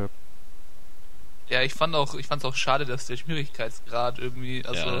 Ja, ich fand's auch schade, dass der Schwierigkeitsgrad irgendwie,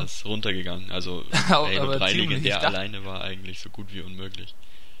 also... Ja, das ist runtergegangen. Also Halo 3 Legendär alleine war eigentlich so gut wie unmöglich.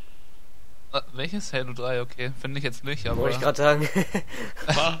 Welches? Halo 3, okay. Finde ich jetzt nicht, aber... Wollte ich gerade sagen.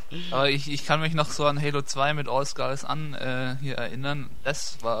 aber ich kann mich noch so an Halo 2 mit All Skulls hier erinnern.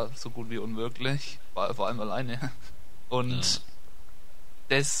 Das war so gut wie unmöglich. War vor allem alleine. Und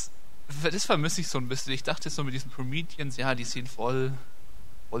das vermisse ich so ein bisschen. Ich dachte so mit diesen Prometheans, ja, die sehen voll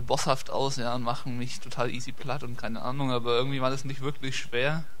bosshaft aus, ja, und machen mich total easy platt und keine Ahnung, aber irgendwie war das nicht wirklich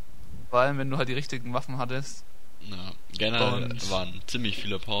schwer. Vor allem, wenn du halt die richtigen Waffen hattest. Ja, generell waren ziemlich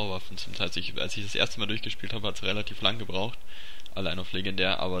viele Powerwaffen zum Teil. Als ich das erste Mal durchgespielt habe, hat es relativ lang gebraucht, allein auf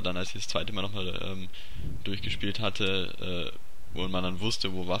Legendär, aber dann, als ich das zweite Mal nochmal durchgespielt hatte, wo man dann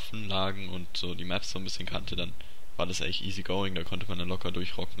wusste, wo Waffen lagen und so die Maps so ein bisschen kannte, dann war das echt easy going, da konnte man dann locker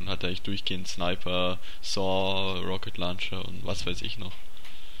durchrocken und hatte echt durchgehend Sniper, Saw, Rocket Launcher und was weiß ich noch.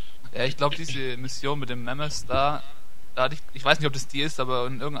 Ja, ich glaube, diese Mission mit dem Mammoth da hatte ich weiß nicht, ob das die ist, aber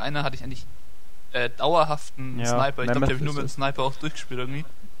in irgendeiner hatte ich eigentlich dauerhaften Sniper. Ich glaube, der habe ich nur mit dem Sniper auch durchgespielt irgendwie.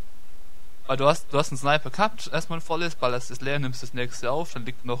 Weil du hast einen Sniper gehabt, erstmal ein volles, ballerst es leer, nimmst das nächste auf, dann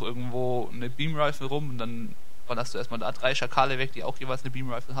liegt noch irgendwo eine Beam Rifle rum und dann ballerst du erstmal da 3 Schakale weg, die auch jeweils eine Beam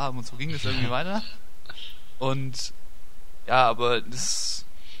Rifle haben und so ging das irgendwie weiter. Und ja, aber das,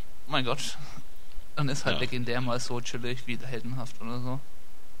 oh mein Gott, dann ist halt Legendär mal so chillig wie heldenhaft oder so.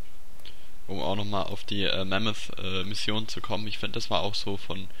 Um auch nochmal auf die Mammoth-Mission zu kommen, ich finde, das war auch so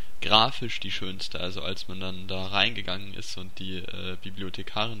von grafisch die schönste, also als man dann da reingegangen ist und die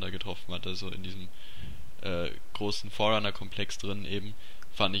Bibliothekarin da getroffen hat, also in diesem großen Forerunner-Komplex drin eben,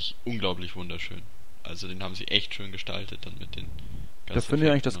 fand ich unglaublich wunderschön. Also den haben sie echt schön gestaltet dann mit den Das finde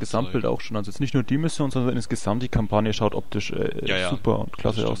ich eigentlich das Gesamtbild auch schon. Also jetzt nicht nur die Mission, sondern insgesamt die Kampagne schaut optisch super und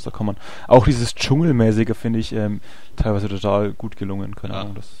klasse aus. Da kann man auch dieses Dschungelmäßige finde ich teilweise total gut gelungen. Keine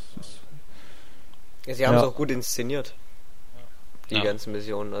Ahnung, das ist... Ja, sie haben es auch gut inszeniert. Die ganzen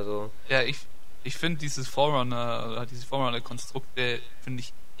Missionen, also... Ja, ich finde diese Forerunner-Konstrukte finde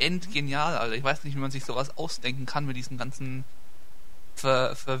ich endgenial, Alter. Ich weiß nicht, wie man sich sowas ausdenken kann mit diesen ganzen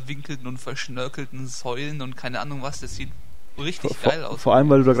verwinkelten und verschnörkelten Säulen und keine Ahnung was. Das sieht richtig geil aus. Vor allem,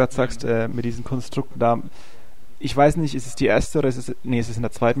 weil du da gerade sagst, mit diesen Konstrukten da... Ich weiß nicht, ist es die erste oder ist es... Nee, es ist in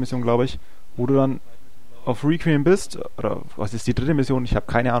der zweiten Mission, glaube ich, wo du dann auf Requiem bist, oder was ist die dritte Mission? Ich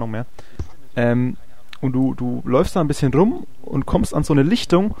habe keine Ahnung mehr. Und du läufst da ein bisschen rum und kommst an so eine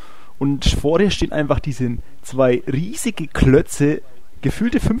Lichtung und vor dir stehen einfach diese 2 riesige Klötze,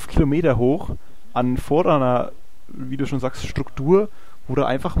 gefühlte 5 Kilometer hoch, an Forerunner, wie du schon sagst, Struktur, wo da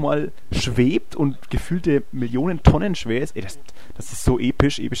einfach mal schwebt und gefühlte Millionen Tonnen schwer ist. Ey, das ist so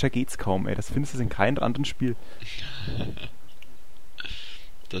episch, epischer geht's kaum, ey. Das findest du in keinem anderen Spiel.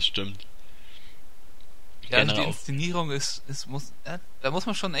 Das stimmt. Ja, also die Inszenierung da muss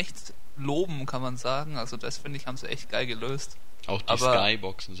man schon echt loben, kann man sagen. Also das finde ich, haben sie echt geil gelöst. Auch die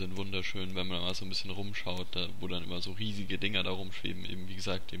Skyboxen sind wunderschön, wenn man mal so ein bisschen rumschaut, wo dann immer so riesige Dinger da rumschweben, eben wie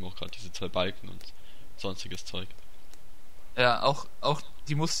gesagt, eben auch gerade diese 2 Balken und sonstiges Zeug. Ja, auch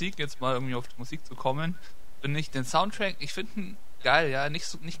die Musik, jetzt mal irgendwie auf die Musik zu kommen, finde ich den Soundtrack, ich finde ihn geil, ja,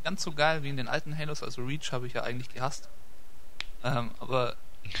 nicht ganz so geil wie in den alten Halos, also Reach habe ich ja eigentlich gehasst. Aber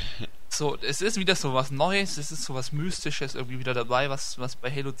so, es ist wieder so was Neues, es ist so was Mystisches irgendwie wieder dabei, was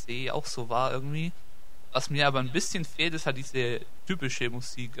bei Halo C auch so war irgendwie. Was mir aber ein bisschen fehlt, ist halt diese typische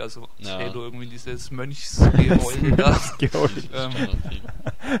Musik, also Halo irgendwie dieses Mönchsgeheul da.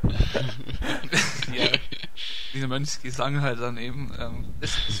 Ja, dieser Mönchsgesang halt dann eben.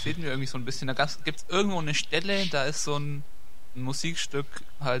 Das fehlt mir irgendwie so ein bisschen. Da gibt's irgendwo eine Stelle, da ist so ein Musikstück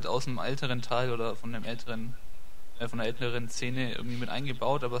halt aus einem älteren Teil oder von der älteren Szene irgendwie mit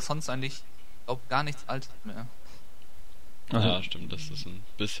eingebaut, aber sonst eigentlich auch gar nichts Altes mehr. Ja, stimmt, das ist ein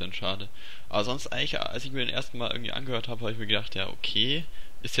bisschen schade. Aber sonst eigentlich, als ich mir den ersten Mal irgendwie angehört habe, habe ich mir gedacht, ja, okay,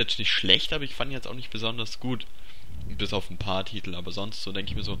 ist jetzt nicht schlecht, aber ich fand ihn jetzt auch nicht besonders gut. Bis auf ein paar Titel, aber sonst so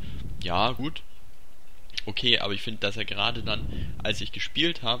denke ich mir so, ja, gut, okay, aber ich finde, dass er gerade dann, als ich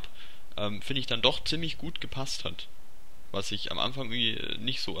gespielt habe, finde ich dann doch ziemlich gut gepasst hat. Was ich am Anfang irgendwie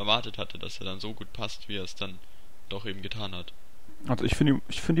nicht so erwartet hatte, dass er dann so gut passt, wie er es dann doch eben getan hat. Also ich finde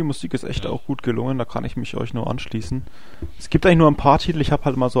die Musik ist echt auch gut gelungen, da kann ich mich euch nur anschließen. Es gibt eigentlich nur ein paar Titel, ich habe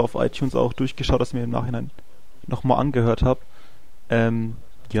halt mal so auf iTunes auch durchgeschaut, dass ich mir im Nachhinein nochmal angehört habe.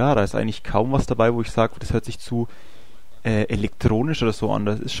 Ja, da ist eigentlich kaum was dabei, wo ich sage, das hört sich zu elektronisch oder so an.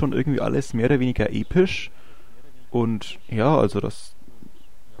 Das ist schon irgendwie alles mehr oder weniger episch. Und ja, also das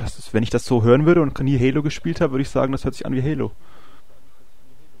ist, wenn ich das so hören würde und nie Halo gespielt habe, würde ich sagen, das hört sich an wie Halo.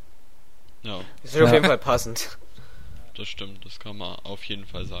 Ja, Das ist auf jeden Fall passend. das stimmt, das kann man auf jeden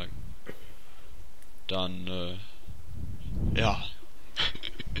Fall sagen. Dann, ja.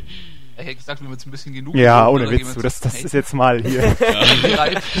 Ich hätte gesagt, wir haben jetzt ein bisschen genug. Ja, geguckt, ohne oder gehen Witz, wir das zu- ist jetzt mal hier.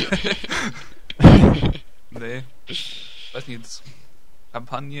 Nee. Weiß nicht, jetzt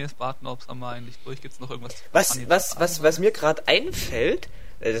Kampagne, Spartan-Ops haben wir eigentlich durch. Gibt's noch irgendwas? zur Was, Kampagne was, zu was, sagen? was mir gerade einfällt,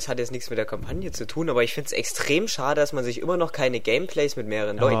 das hat jetzt nichts mit der Kampagne zu tun, aber ich finde es extrem schade, dass man sich immer noch keine Gameplays mit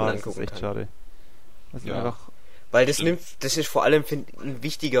mehreren Leuten Aber das ist angucken echt kann. schade. Das ist Ja. einfach. Weil das ist vor allem ein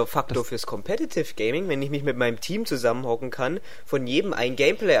wichtiger Faktor fürs Competitive Gaming, wenn ich mich mit meinem Team zusammenhocken kann, von jedem ein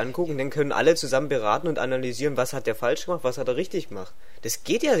Gameplay angucken, dann können alle zusammen beraten und analysieren, was hat der falsch gemacht, was hat er richtig gemacht. Das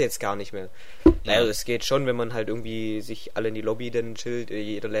geht ja jetzt gar nicht mehr. Naja, das geht schon, wenn man halt irgendwie sich alle in die Lobby dann chillt,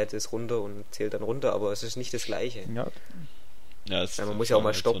 jeder lädt es runter und zählt dann runter, aber es ist nicht das Gleiche. Ja, Ja, es Ja, man ist muss ja auch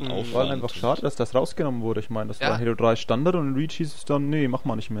mal halt so ein stoppen. Aufwand war einfach und- schade, dass das rausgenommen wurde. Ich meine, das Ja. war Halo 3 Standard und in Reach hieß es dann, nee, mach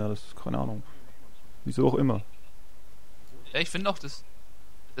mal nicht mehr. Das ist keine Ahnung. Wieso auch immer. Ja, ich finde auch, das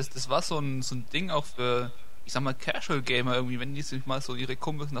war so ein Ding auch für, ich sag mal, Casual Gamer irgendwie, wenn die sich mal so ihre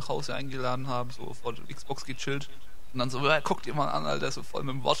Kumpels nach Hause eingeladen haben, so vor der Xbox gechillt und dann so, guckt ihr mal an, Alter, so voll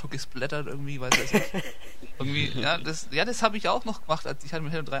mit dem Warthog gesplattert irgendwie, weiß ich nicht. Irgendwie, das habe ich auch noch gemacht, als ich halt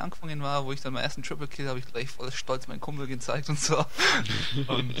mit Halo 3 angefangen war, wo ich dann meinen ersten Triple Kill habe ich gleich voll stolz meinen Kumpel gezeigt und so.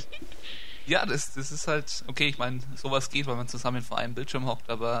 Und ja, das ist halt, okay, ich meine, sowas geht, weil man zusammen vor einem Bildschirm hockt,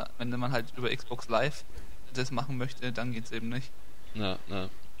 aber wenn man halt über Xbox Live das machen möchte, dann geht's eben nicht. Ja, ja.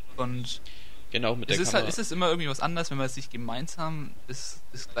 Und Genau, mit der es ist Kamera. halt, ist es immer irgendwie was anderes, wenn man sich gemeinsam das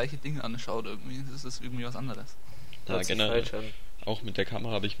gleiche Ding anschaut irgendwie. Das ist irgendwie was anderes. ja, Hört sich generell. falsch an. Auch mit der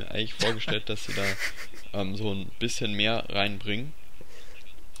Kamera habe ich mir eigentlich vorgestellt, dass sie da so ein bisschen mehr reinbringen.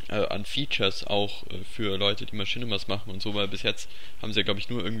 An Features auch für Leute, die Machinimas machen und so, weil bis jetzt haben sie ja, glaube ich,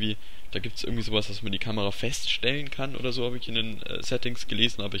 nur irgendwie, da gibt es irgendwie sowas, dass man die Kamera feststellen kann oder so, habe ich in den Settings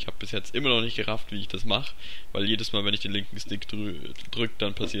gelesen, aber ich habe bis jetzt immer noch nicht gerafft, wie ich das mache, weil jedes Mal, wenn ich den linken Stick drücke,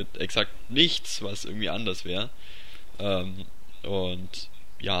 dann passiert exakt nichts, was irgendwie anders wäre. Und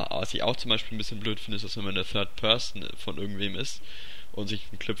ja, was ich auch zum Beispiel ein bisschen blöd finde, ist, dass wenn man in der Third Person von irgendwem ist und sich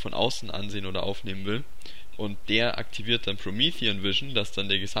einen Clip von außen ansehen oder aufnehmen will und der aktiviert dann Promethean Vision, dass dann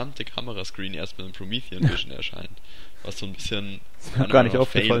der gesamte Kamerascreen erstmal in Promethean Vision erscheint. Was so ein bisschen mir gar nicht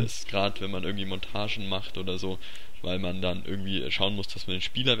aufgefallen. ist, gerade wenn man irgendwie Montagen macht oder so, weil man dann irgendwie schauen muss, dass man den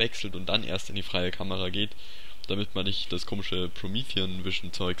Spieler wechselt und dann erst in die freie Kamera geht, damit man nicht das komische Promethean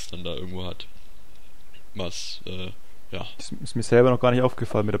Vision Zeugs dann da irgendwo hat. Was, ja. Ist mir selber noch gar nicht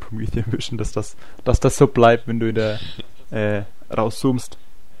aufgefallen mit der Promethean Vision, dass das so bleibt, wenn du in der rauszoomst.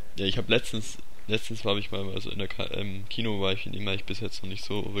 Ja, ich habe letztens habe ich mal, also im Kino war ich, in dem ich bis jetzt noch nicht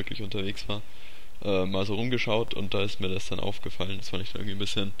so wirklich unterwegs war, mal so rumgeschaut und da ist mir das dann aufgefallen. Das fand ich dann irgendwie ein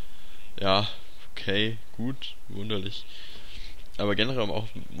bisschen, ja, okay, gut, wunderlich. Aber generell auch,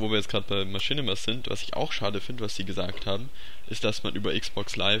 wo wir jetzt gerade bei Machinimas sind, was ich auch schade finde, was sie gesagt haben, ist, dass man über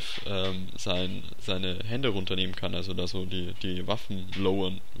Xbox Live seine Hände runternehmen kann, also da so die Waffen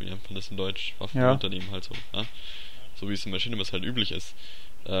lowern, wie nennt man das in Deutsch? Waffen Ja. runternehmen halt so, ja? So wie es in Machinimas halt üblich ist.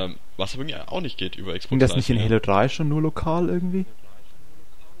 Was aber irgendwie auch nicht geht über Xbox Ging das Live. nicht in ja. Halo 3 schon nur lokal irgendwie?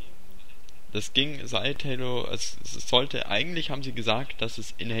 Das ging seit Halo, es sollte, eigentlich haben sie gesagt, dass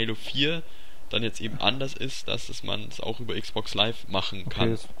es in Halo 4 dann jetzt eben anders ist, dass man es auch über Xbox Live machen Okay,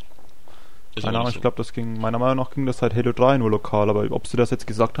 kann. das, Ist keine aber Ahnung, nicht ich glaube, meiner Meinung nach ging das seit Halo 3 nur lokal, aber ob sie das jetzt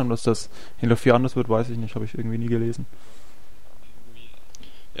gesagt haben, dass das Halo 4 anders wird, weiß ich nicht, habe ich irgendwie nie gelesen.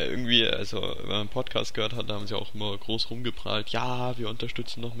 Ja, irgendwie, also wenn man einen Podcast gehört hat, da haben sie auch immer groß rumgeprahlt, ja, wir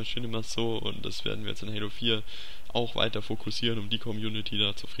unterstützen noch Machinimas so und das werden wir jetzt in Halo 4 auch weiter fokussieren, um die Community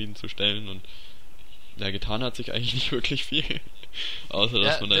da zufriedenzustellen und ja, getan hat sich eigentlich nicht wirklich viel. Außer,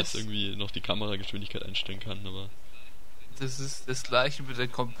 dass Ja, man da das- jetzt irgendwie noch die Kamerageschwindigkeit einstellen kann, aber Das ist das gleiche mit der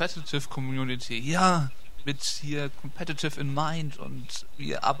Competitive Community. Ja, mit hier Competitive in Mind und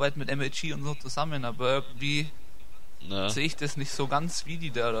wir arbeiten mit MLG und so zusammen, aber irgendwie na, sehe ich das nicht so ganz, wie die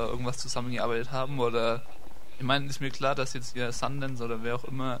da irgendwas zusammengearbeitet haben oder ich meine, ist mir klar, dass jetzt hier Sundance oder wer auch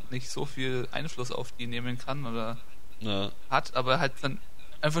immer nicht so viel Einfluss auf die nehmen kann oder na, hat, aber halt dann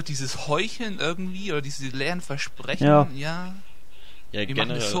einfach dieses Heucheln irgendwie oder diese leeren Versprechen, Ja. ja, ja, wir machen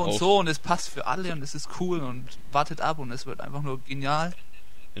generell das so und auch so und es passt für alle und es ist cool und wartet ab und es wird einfach nur genial.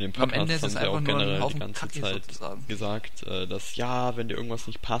 in dem Am Podcast Ende ist haben es sie einfach auch nur ein generell die Haufen ganze Kacke Zeit sozusagen. gesagt, dass ja, wenn dir irgendwas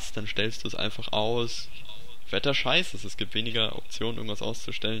nicht passt, dann stellst du es einfach aus. Fetter Scheiß ist, es gibt weniger Optionen, irgendwas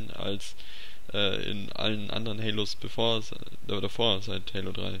auszustellen, als in allen anderen Halos davor, seit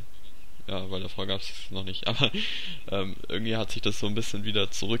Halo 3. Ja, weil davor gab es noch nicht. Aber irgendwie hat sich das so ein bisschen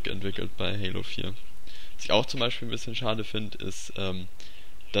wieder zurückentwickelt bei Halo 4. Was ich auch zum Beispiel ein bisschen schade finde, ist,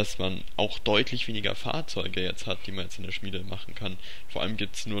 dass man auch deutlich weniger Fahrzeuge jetzt hat, die man jetzt in der Schmiede machen kann. Vor allem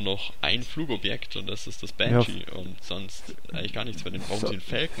gibt es nur noch ein Flugobjekt und das ist das Banshee und sonst eigentlich gar nichts. Wenn den brauchen sie den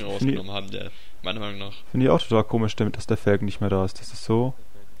Falcon rausgenommen haben, der meiner Meinung nach... Finde ich auch total komisch, dass der Falcon nicht mehr da ist. Das ist so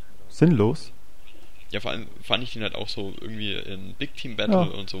sinnlos. Ja, vor allem fand ich den halt auch so irgendwie in Big Team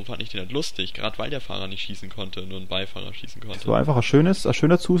Battle und so, fand ich den halt lustig, gerade weil der Fahrer nicht schießen konnte, nur ein Beifahrer schießen konnte. Das war einfach ein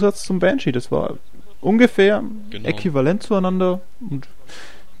schöner Zusatz zum Banshee. Das war ungefähr äquivalent zueinander und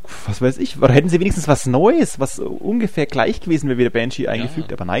was weiß ich, oder hätten sie wenigstens was Neues, was ungefähr gleich gewesen wäre wie der Banshee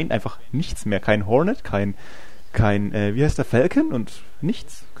eingefügt, aber nein, einfach nichts mehr. Kein Hornet, kein wie heißt der, Falcon und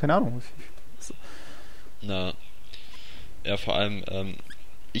nichts, keine Ahnung. Na, ja, vor allem,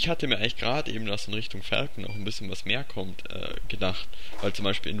 ich hatte mir eigentlich gerade eben, dass in Richtung Falcon auch ein bisschen was mehr kommt, gedacht. Weil zum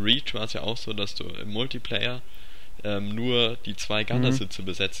Beispiel in Reach war es ja auch so, dass du im Multiplayer nur die 2 Gunner-Sitze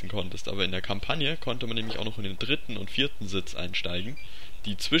besetzen konntest. Aber in der Kampagne konnte man nämlich auch noch in den 3. und 4. Sitz einsteigen,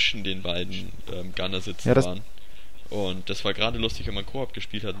 die zwischen den beiden Gunner-Sitzen waren. Und das war gerade lustig, wenn man Koop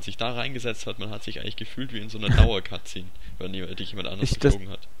gespielt hat und sich da reingesetzt hat. Man hat sich eigentlich gefühlt wie in so einer Dauer-Cutscene, wenn dich jemand anderes geflogen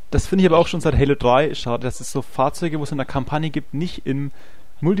hat. Das finde ich aber auch schon seit Halo 3 schade, dass es so Fahrzeuge, wo es in der Kampagne gibt, nicht im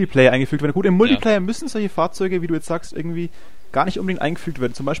Multiplayer eingefügt werden. Gut, im Multiplayer müssen solche Fahrzeuge, wie du jetzt sagst, irgendwie gar nicht unbedingt eingefügt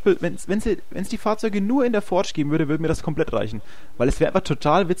werden. Zum Beispiel, wenn es die Fahrzeuge nur in der Forge geben würde mir das komplett reichen. Weil es wäre einfach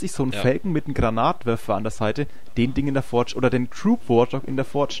total witzig, so ein Falcon mit einem Granatwerfer an der Seite, den Ding in der Forge oder den Troop Warthog in der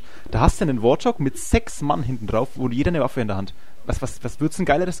Forge. Da hast du einen Warthog mit 6 Mann hinten drauf, wo jeder eine Waffe in der Hand. Was wird's denn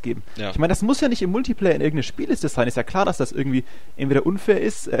Geileres geben? Ja. Ich meine, das muss ja nicht im Multiplayer in irgendeiner Spielliste sein. Ist ja klar, dass das irgendwie entweder unfair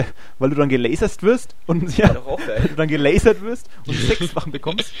ist, weil du dann gelasert wirst und weil du dann gelasert wirst und 6 Waffen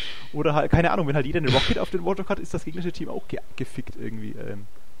bekommst. Oder halt, keine Ahnung, wenn halt jeder eine Rocket auf den Warthog hat, ist das gegnerische Team auch gefickt irgendwie.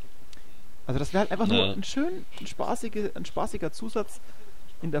 Also das wäre halt einfach nur ein spaßiger Zusatz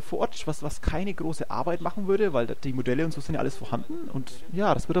in der Forge, was keine große Arbeit machen würde, weil die Modelle und so sind ja alles vorhanden. Und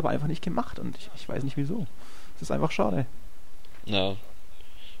ja, das wird aber einfach nicht gemacht und ich weiß nicht wieso. Das ist einfach schade. Ja,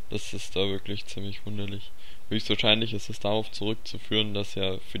 das ist da wirklich ziemlich wunderlich. Höchstwahrscheinlich ist es darauf zurückzuführen, dass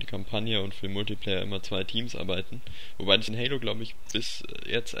ja für die Kampagne und für den Multiplayer immer 2 Teams arbeiten. Wobei das in Halo, glaube ich, bis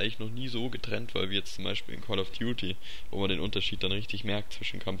jetzt eigentlich noch nie so getrennt war, wie jetzt zum Beispiel in Call of Duty, wo man den Unterschied dann richtig merkt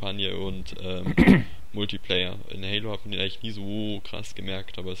zwischen Kampagne und Multiplayer. In Halo hat man den eigentlich nie so krass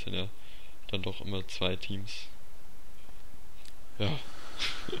gemerkt, aber es sind ja dann doch immer 2 Teams.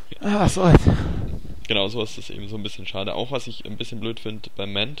 Ja. So halt. Genau, so ist das eben so ein bisschen schade. Auch was ich ein bisschen blöd finde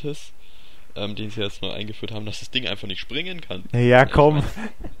beim Mantis, den sie jetzt neu eingeführt haben, dass das Ding einfach nicht springen kann. Ja, komm. Ich mein,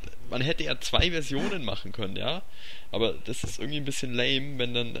 man hätte ja 2 Versionen machen können, ja. Aber das ist irgendwie ein bisschen lame,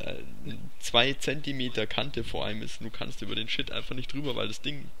 wenn dann 2 Zentimeter Kante vor einem ist und du kannst über den Shit einfach nicht drüber, weil das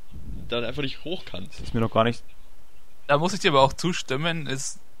Ding dann einfach nicht hoch kann. Das ist mir noch gar nicht... Da muss ich dir aber auch zustimmen,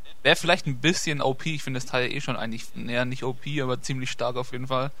 es wäre vielleicht ein bisschen OP, ich finde das Teil schon eigentlich, nicht OP, aber ziemlich stark auf jeden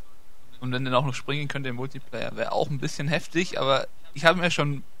Fall. Und wenn dann auch noch springen könnte im Multiplayer, wäre auch ein bisschen heftig, aber ich habe mir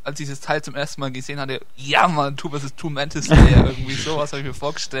schon, als ich das Teil zum ersten Mal gesehen hatte, ja man, Two Mantis Slayer, irgendwie sowas habe ich mir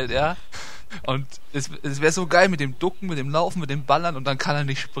vorgestellt, ja. Und es wäre so geil mit dem Ducken, mit dem Laufen, mit dem Ballern und dann kann er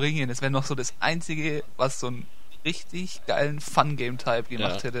nicht springen. Das wäre noch so das Einzige, was so einen richtig geilen Fun-Game-Type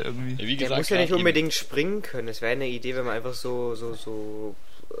gemacht hätte irgendwie. Ja, wie gesagt, der muss ja nicht unbedingt springen können. Es wäre eine Idee, wenn man einfach so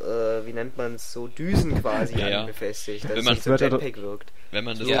wie nennt man es, so Düsen quasi befestigt, dass es so Jetpack wirkt. Wenn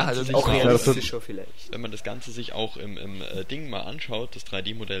man das Ganze sich auch realistischer vielleicht. Wenn man das Ganze sich auch im Ding mal anschaut, das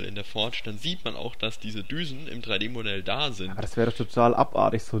 3D-Modell in der Forge, dann sieht man auch, dass diese Düsen im 3D-Modell da sind. Aber das wäre doch total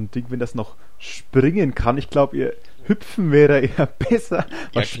abartig, so ein Ding, wenn das noch springen kann. Ich glaube, ihr Hüpfen wäre eher besser.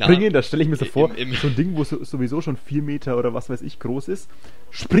 Weil springen, das stelle ich mir so vor, so ein Ding, wo sowieso schon 4 Meter oder was weiß ich groß ist,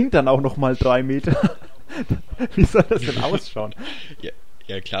 springt dann auch nochmal 3 Meter. Wie soll das denn ausschauen?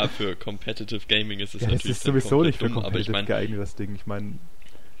 Ja klar, für Competitive Gaming ist es natürlich das ist sowieso nicht für dumm, Competitive geeignet, das Ding. Ich meine...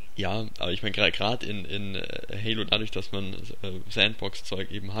 Ja, aber ich meine gerade in Halo, dadurch, dass man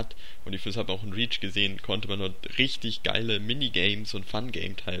Sandbox-Zeug eben hat, und ich finde, das habe auch in Reach gesehen, konnte man dort richtig geile Minigames und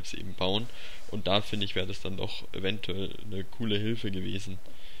Fun-Game-Types eben bauen. Und da finde ich, wäre das dann doch eventuell eine coole Hilfe gewesen.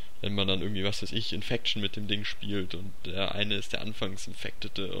 Wenn man dann irgendwie, was weiß ich, Infection mit dem Ding spielt und der eine ist der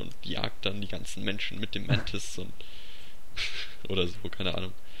Anfangs-Infectete und jagt dann die ganzen Menschen mit dem Mantis und oder so, keine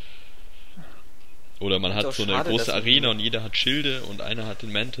Ahnung. Oder man hat so eine große Arena und jeder hat Schilde und einer hat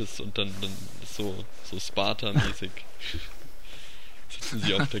den Mantis und dann so Sparta-mäßig sitzen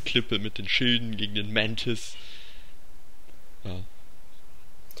sie auf der Klippe mit den Schilden gegen den Mantis. Ja.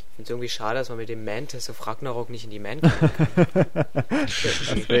 finde es irgendwie schade, dass man mit dem Mantis auf Ragnarok nicht in die Man kann.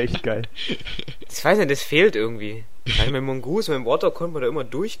 Das wäre echt geil. Ich weiß nicht, das fehlt irgendwie. Also mit dem Mongoose, mit dem Water konnte man da immer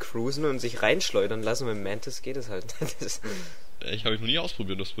durchcruisen und sich reinschleudern lassen. Mit dem Mantis geht es halt. Ich habe ich noch nie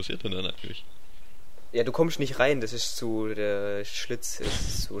ausprobiert, was passiert denn da natürlich? Ja, du kommst nicht rein, der Schlitz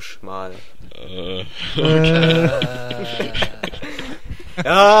ist zu schmal.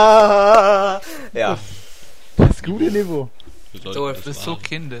 Ja. Das gute Niveau. So, Das ist so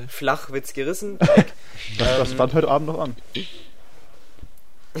Kinder. Flachwitz gerissen. Das stand heute Abend noch an.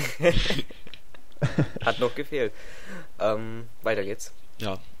 Hat noch gefehlt. Weiter geht's.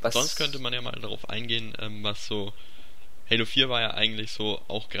 Ja, sonst könnte man ja mal darauf eingehen, was so... Halo 4 war ja eigentlich so,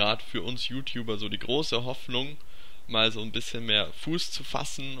 auch gerade für uns YouTuber, so die große Hoffnung, mal so ein bisschen mehr Fuß zu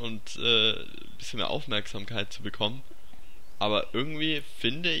fassen und ein bisschen mehr Aufmerksamkeit zu bekommen. Aber irgendwie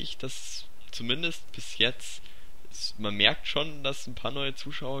finde ich, dass zumindest bis jetzt, man merkt schon, dass ein paar neue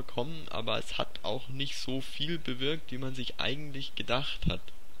Zuschauer kommen, aber es hat auch nicht so viel bewirkt, wie man sich eigentlich gedacht hat.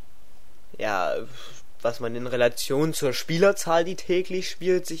 Ja, was man in Relation zur Spielerzahl, die täglich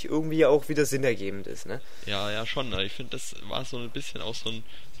spielt, sich irgendwie auch wieder sinnergebend ist, ne? Ja, schon. Ich finde, das war so ein bisschen auch so ein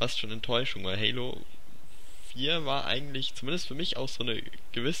fast schon Enttäuschung, weil Halo 4 war eigentlich, zumindest für mich, auch so eine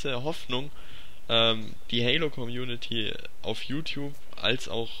gewisse Hoffnung, die Halo-Community auf YouTube als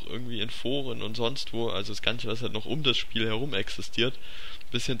auch irgendwie in Foren und sonst wo, also das Ganze, was halt noch um das Spiel herum existiert,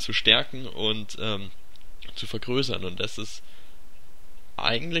 ein bisschen zu stärken und zu vergrößern. Und das ist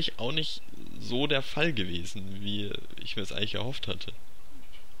eigentlich auch nicht so der Fall gewesen, wie ich mir es eigentlich erhofft hatte.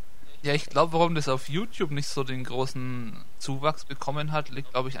 Ja, ich glaube, warum das auf YouTube nicht so den großen Zuwachs bekommen hat,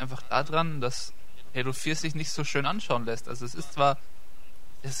 liegt, glaube ich, einfach daran, dass Halo 4 sich nicht so schön anschauen lässt. Also es ist zwar,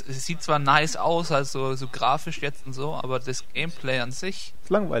 es sieht zwar nice aus, also so grafisch jetzt und so, aber das Gameplay an sich Ist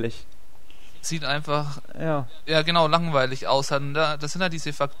langweilig. sieht einfach, Ja. ja genau, langweilig aus. Und das sind ja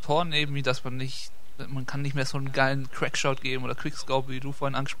diese Faktoren eben, wie dass man kann nicht mehr so einen geilen Crackshot geben oder Quickscope, wie du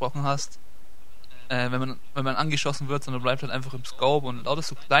vorhin angesprochen hast. Wenn man angeschossen wird, sondern bleibt halt einfach im Scope und lauter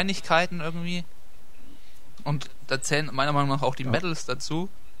so Kleinigkeiten irgendwie. Und da zählen meiner Meinung nach auch die Medals dazu.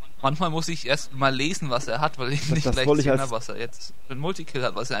 Manchmal muss ich erst mal lesen, was er hat, weil ich nicht das gleich wollte ich gesehen habe, was er jetzt für ein Multikill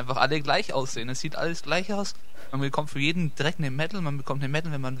hat, was ja einfach alle gleich aussehen. Es sieht alles gleich aus. Man bekommt für jeden direkt eine Medal, man bekommt eine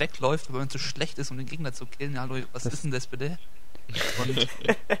Medal, wenn man wegläuft, aber wenn man so schlecht ist, um den Gegner zu killen. Ja, hallo, was ist denn das bitte? Und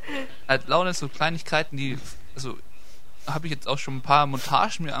halt lauter so Kleinigkeiten, die, also habe ich jetzt auch schon ein paar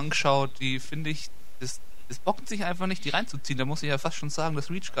Montagen mir angeschaut, die finde ich, es bockt sich einfach nicht, die reinzuziehen. Da muss ich ja fast schon sagen, dass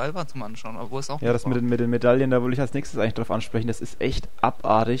Reach geil war zum Anschauen, obwohl es auch Ja, das mit den Medaillen, da wollte ich als nächstes eigentlich drauf ansprechen. Das ist echt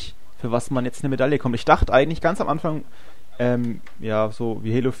abartig, für was man jetzt eine Medaille kommt. Ich dachte eigentlich ganz am Anfang, so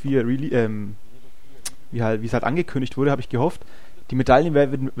wie Halo 4, wie es halt angekündigt wurde, habe ich gehofft, die Medaillen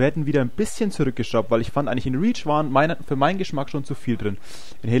werden wieder ein bisschen zurückgeschraubt, weil ich fand eigentlich in Reach waren für meinen Geschmack schon zu viel drin.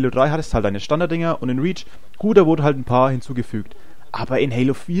 In Halo 3 hattest du halt deine Standarddinger und in Reach, gut, da wurde halt ein paar hinzugefügt. Aber in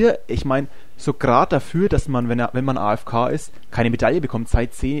Halo 4, ich meine, so gerade dafür, dass man, wenn man AFK ist, keine Medaille bekommt,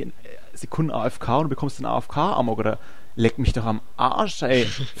 seit 10 Sekunden AFK und du bekommst den AFK-Amok oder leck mich doch am Arsch, ey.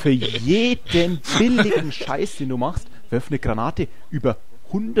 Für jeden billigen Scheiß, den du machst, wirf eine Granate über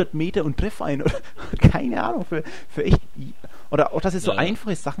 100 Meter und treff einen. Oder, keine Ahnung, für echt... Oder auch, dass sie so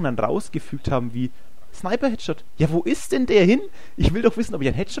einfache Sachen dann rausgefügt haben, wie Sniper-Headshot. Ja, wo ist denn der hin? Ich will doch wissen, ob ich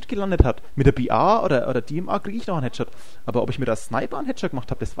einen Headshot gelandet habe. Mit der BA oder DMA kriege ich noch einen Headshot. Aber ob ich mit der Sniper einen Headshot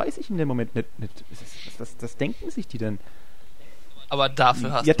gemacht habe, das weiß ich in dem Moment nicht. Das denken sich die denn? Aber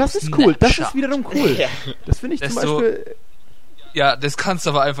dafür hast du ja, das ist cool. Das ist wiederum cool. Ja. Das finde ich Das zum Beispiel... Ja, das kannst du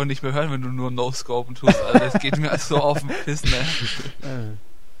aber einfach nicht mehr hören, wenn du nur No-Scopen tust. Also das geht mir so auf den Piss, ne?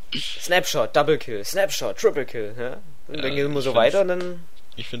 Snapshot, Double Kill, Snapshot, Triple Kill. Ja? Und dann geht es immer so weiter und dann...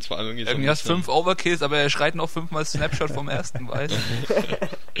 Ich finde es vor allem irgendwie so. Irgendwie hast 5 Overkills, aber er schreit noch 5-mal Snapshot vom ersten, weißt du?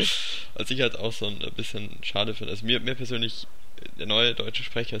 Was ich halt auch so ein bisschen schade finde. Also mir persönlich, der neue deutsche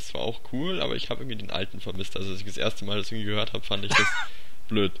Sprecher ist zwar auch cool, aber ich habe irgendwie den alten vermisst. Also als ich das erste Mal das irgendwie gehört habe, fand ich das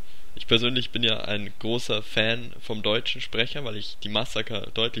blöd. Ich persönlich bin ja ein großer Fan vom deutschen Sprecher, weil ich die Massaker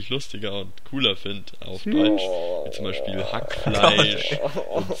deutlich lustiger und cooler finde auf Deutsch. Wie zum Beispiel Hackfleisch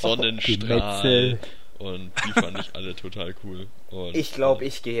und Sonnenstrahl. Und die fand ich alle total cool. Und ich glaube,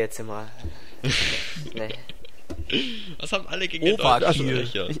 ich gehe jetzt immer. Nee. Was haben alle gegen den deutschen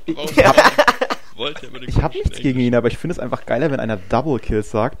Sprecher? Ich habe nichts gegen ihn, aber ich finde es einfach geiler, wenn einer Double Kill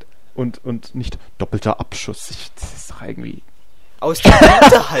sagt und nicht doppelter Abschuss. Das ist doch irgendwie... Aus dem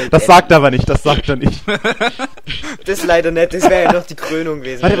Hinterhalt. Das sagt er aber nicht, das sagt er nicht. Das leider nicht, das wäre ja noch die Krönung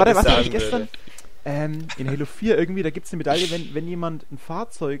gewesen. Warte, was habe ich gestern? In Halo 4 irgendwie, da gibt es eine Medaille, wenn jemand ein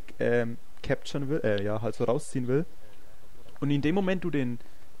Fahrzeug capturen will, halt so rausziehen will, und in dem Moment du den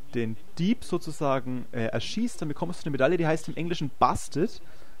Dieb sozusagen erschießt, dann bekommst du eine Medaille, die heißt im Englischen Busted,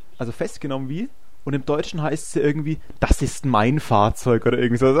 also festgenommen wie, und im Deutschen heißt es ja irgendwie, das ist mein Fahrzeug oder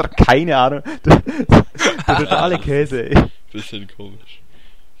irgendwie so. Also, keine Ahnung. Der totale Käse, ey. Bisschen komisch.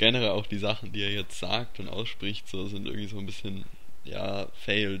 Generell auch die Sachen, die er jetzt sagt und ausspricht, so sind irgendwie so ein bisschen, ja,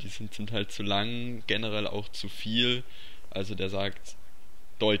 fail. Die sind zum Teil zu lang, generell auch zu viel. Also der sagt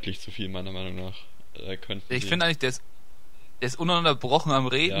deutlich zu viel, meiner Meinung nach. Ich finde eigentlich, der ist ununterbrochen am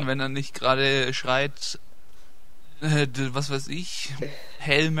Reden, wenn er nicht gerade schreit, was weiß ich,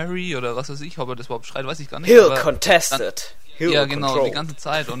 Hail Mary oder was weiß ich, ob er das überhaupt schreit, weiß ich gar nicht. Hill contested. Hill ja, genau, control. die ganze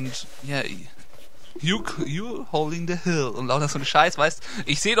Zeit und ja, you holding the hill und lauter so ein Scheiß, weißt,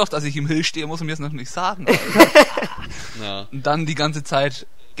 ich sehe doch, dass ich im Hill stehe, muss mir das noch nicht sagen. Ja. Und dann die ganze Zeit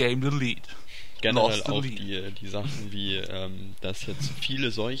Game the Lead. Generell auch die Sachen wie, dass es jetzt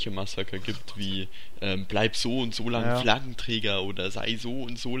viele solche Massaker gibt wie bleib so und so lang Flaggenträger oder sei so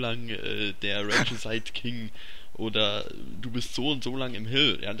und so lang der Regicide King oder du bist so und so lang im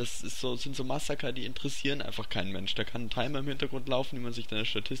Hill. Ja, das ist so, sind so Massaker, die interessieren einfach keinen Mensch. Da kann ein Timer im Hintergrund laufen, wie man sich dann in der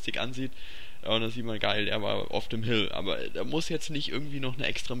Statistik ansieht. Ja, und dann sieht man, geil, der war oft im Hill. Aber da muss jetzt nicht irgendwie noch eine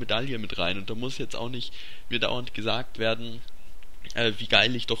extra Medaille mit rein und da muss jetzt auch nicht mir dauernd gesagt werden, wie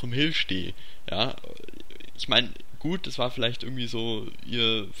geil ich doch im Hill stehe. Ja, ich meine, gut, das war vielleicht irgendwie so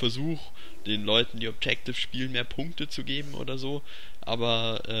ihr Versuch, den Leuten, die Objective spielen, mehr Punkte zu geben oder so,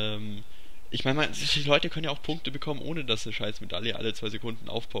 aber ich meine, die Leute können ja auch Punkte bekommen, ohne dass eine scheiß Medaille alle 2 Sekunden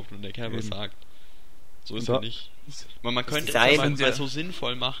aufpoppt und der Kerl was sagt. So ist ja nicht. Man könnte es mal so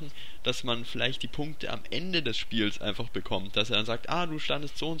sinnvoll machen, dass man vielleicht die Punkte am Ende des Spiels einfach bekommt. Dass er dann sagt, du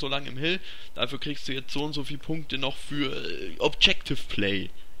standest so und so lang im Hill, dafür kriegst du jetzt so und so viele Punkte noch für Objective Play.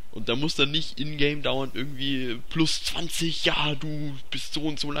 Und da muss dann nicht in-game dauernd irgendwie plus 20, ja, du bist so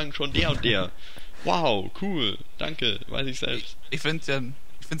und so lang schon der und der. Wow, cool, danke, weiß ich selbst. Ich finde es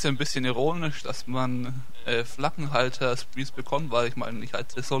ja ein bisschen ironisch, dass man Flaggenhalter-Sprees bekommt, weil ich meine, ich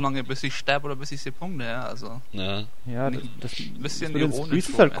halte so lange, bis ich sterbe oder bis ich sie punkte, ja, also. Ja, das bisschen mit den ironisch. Sprees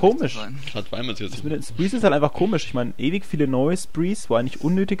ist halt komisch. Gerade weil man es jetzt. Das mit den Sprees ist halt einfach komisch. Ich meine, ewig viele neue Sprees, wo eigentlich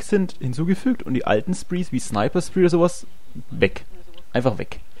unnötig sind, hinzugefügt und die alten Sprees wie Sniper Spree oder sowas, weg. Einfach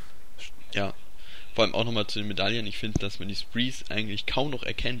weg. Ja. Vor allem auch nochmal zu den Medaillen. Ich finde, dass man die Sprees eigentlich kaum noch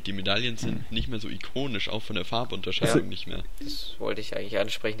erkennt. Die Medaillen sind nicht mehr so ikonisch, auch von der Farbunterscheidung nicht mehr. Das wollte ich eigentlich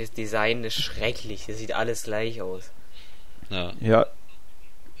ansprechen. Das Design ist schrecklich. Das sieht alles gleich aus. Ja.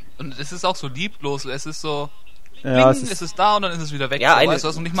 Und es ist auch so lieblos. Es ist so, es ist da und dann ist es wieder weg. Ja, so, weißt du,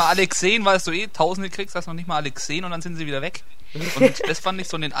 hast noch nicht mal alle gesehen, weil du Tausende kriegst, hast noch nicht mal alle gesehen und dann sind sie wieder weg. Und das fand ich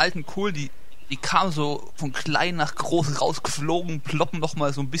so in den alten cool, die kamen so von klein nach groß rausgeflogen, ploppen noch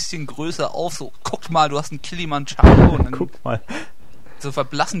mal so ein bisschen größer auf, so, guck mal, du hast einen Kilimanjaro und dann guck mal. So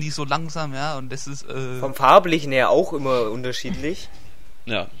verblassen die so langsam, ja, und das ist vom Farblichen her auch immer unterschiedlich.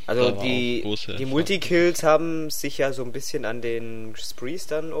 Ja. Also die Multikills haben sich ja so ein bisschen an den Sprees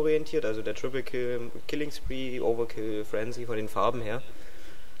dann orientiert, also der Triple Kill, Killing Spree, Overkill, Frenzy von den Farben her.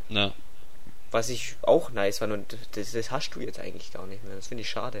 Ja. Was ich auch nice fand und das hast du jetzt eigentlich gar nicht mehr. Das finde ich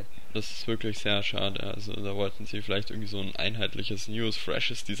schade. Das ist wirklich sehr schade. Also da wollten sie vielleicht irgendwie so ein einheitliches, neues,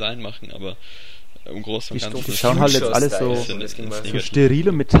 freshes Design machen, aber im Großen und Ganzen... Die schauen halt jetzt alles so steril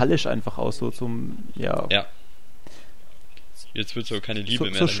und metallisch einfach aus, so zum... Ja. Jetzt wird so keine Liebe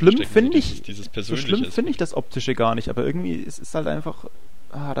mehr. So schlimm finde ich das Optische gar nicht, aber irgendwie es ist halt einfach...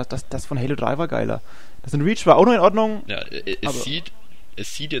 das von Halo 3 war geiler. Das in Reach war auch noch in Ordnung. Ja,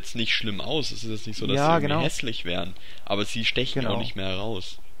 es sieht jetzt nicht schlimm aus. Es ist jetzt nicht so, dass sie irgendwie hässlich wären. Aber sie stechen auch nicht mehr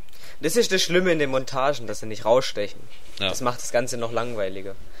heraus. Das ist das Schlimme in den Montagen, dass sie nicht rausstechen. Ja. Das macht das Ganze noch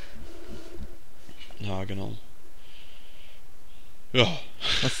langweiliger. Ja, genau. Ja.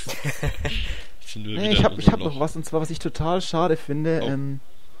 Ich hab noch was, und zwar, was ich total schade finde,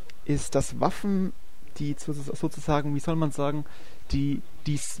 ist, dass Waffen, die sozusagen, wie soll man sagen, die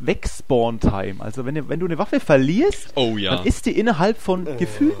Wegspawn-Time. Also wenn du eine Waffe verlierst, dann ist die innerhalb von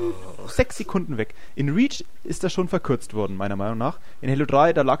gefühlten 6 Sekunden weg. In Reach ist das schon verkürzt worden, meiner Meinung nach. In Halo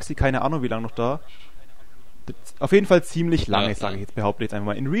 3, da lag sie keine Ahnung wie lange noch da. Auf jeden Fall ziemlich lange, sage ich jetzt, behaupte ich jetzt einfach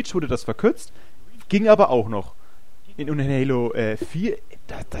mal. In Reach wurde das verkürzt, ging aber auch noch. In Halo 4,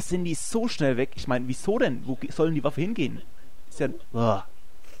 da sind die so schnell weg. Ich meine, wieso denn? Wo sollen die Waffe hingehen? Ist ja...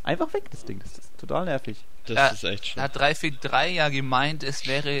 einfach weg, das Ding. Das ist total nervig. Das ist echt schön. Da hat 343 ja gemeint, es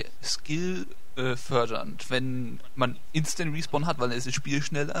wäre Skill fördernd, wenn man Instant Respawn hat, weil dann ist das Spiel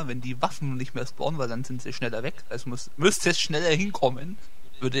schneller, wenn die Waffen nicht mehr spawnen, weil dann sind sie schneller weg. Also müsste es schneller hinkommen.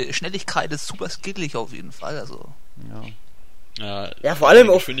 Schnelligkeit ist super skillig auf jeden Fall. Also. Ja, vor allem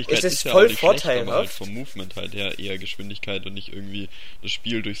ist es voll vorteilhaft. Aber halt vom Movement halt her eher Geschwindigkeit und nicht irgendwie das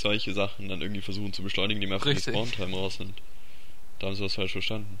Spiel durch solche Sachen dann irgendwie versuchen zu beschleunigen, die mehr von der Spawn-Time raus sind. Da haben sie was falsch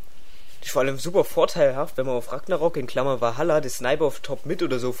verstanden. Die ist vor allem super vorteilhaft, wenn man auf Ragnarok in Klammer Valhalla das Sniper auf Top Mid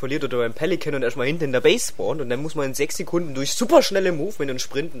oder so verliert oder beim Pelican und erstmal hinten in der Base spawnt und dann muss man in 6 Sekunden durch super schnelle Movement und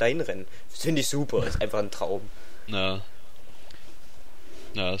Sprinten dahin rennen. Das finde ich super, ist einfach ein Traum. Ja,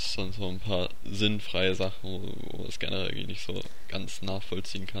 es sind so ein paar sinnfreie Sachen, wo man es generell irgendwie nicht so ganz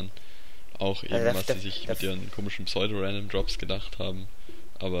nachvollziehen kann. Auch eben, was sie sich mit ihren komischen Pseudo-Random-Drops gedacht haben.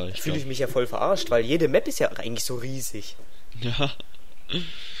 Aber ich fühle mich ja voll verarscht, weil jede Map ist ja eigentlich so riesig. Ja.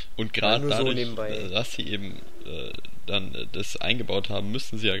 Und gerade dadurch, so dass sie eben dann das eingebaut haben,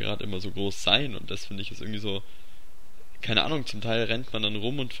 müssen sie ja gerade immer so groß sein. Und das finde ich ist irgendwie so, keine Ahnung, zum Teil rennt man dann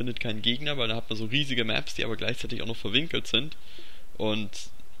rum und findet keinen Gegner, weil da hat man so riesige Maps, die aber gleichzeitig auch noch verwinkelt sind. Und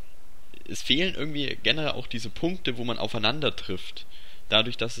es fehlen irgendwie generell auch diese Punkte, wo man aufeinander trifft.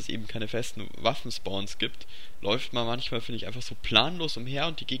 Dadurch, dass es eben keine festen Waffenspawns gibt, läuft man manchmal, finde ich, einfach so planlos umher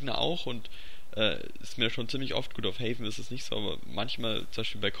und die Gegner auch. Und ist mir schon ziemlich oft, gut, auf Haven ist es nicht so, aber manchmal, zum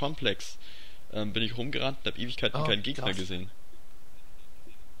Beispiel bei Complex, bin ich rumgerannt und habe Ewigkeiten keinen Gegner gesehen.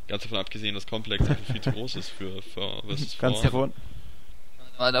 Ganz davon abgesehen, dass Complex einfach viel zu groß ist für versus Ganz davon.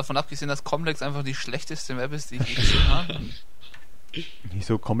 Aber davon abgesehen, dass Complex einfach die schlechteste Map ist, die ich je gesehen habe. Nicht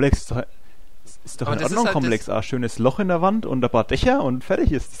so komplex. Ist doch aber in Ordnung halt komplex. Schönes Loch in der Wand und ein paar Dächer und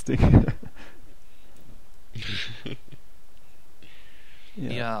fertig ist das Ding.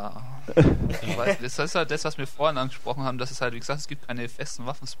 Ja. Weil das ist halt das, was wir vorhin angesprochen haben, dass es halt, wie gesagt, es gibt keine festen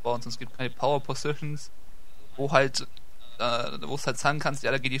Waffenspawns und es gibt keine Power Positions, wo halt wo es halt sagen kannst, ja,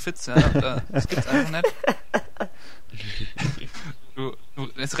 da geht die Fitze. Ja, das gibt's einfach nicht.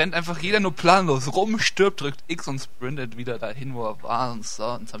 Es rennt einfach jeder nur planlos rum, stirbt, drückt X und sprintet wieder dahin, wo er war und so.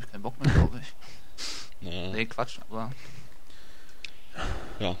 Und jetzt habe ich keinen Bock mehr, glaube ich. Ja. Nee, Quatsch, aber...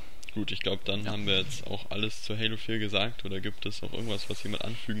 Ja, gut, ich glaube, dann haben wir jetzt auch alles zu Halo 4 gesagt. Oder gibt es noch irgendwas, was jemand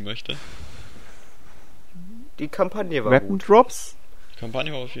anfügen möchte? Die Kampagne war Weapon gut. Drops? Die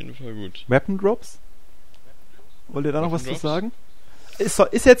Kampagne war auf jeden Fall gut. Weapon Drops? Wollt ihr da noch was zu sagen?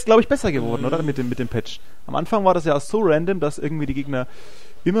 Ist jetzt, glaube ich, besser geworden, oder? Mit dem Patch. Am Anfang war das ja so random, dass irgendwie die Gegner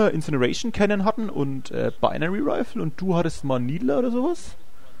immer Incineration Cannon hatten und Binary Rifle und du hattest mal Needler oder sowas.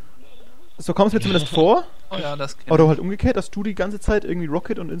 So kam es mir zumindest vor. Oh ja, das kenn ich. Oder halt umgekehrt, dass du die ganze Zeit irgendwie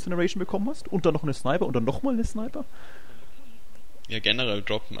Rocket und Incineration bekommen hast und dann noch eine Sniper und dann nochmal eine Sniper. Ja, generell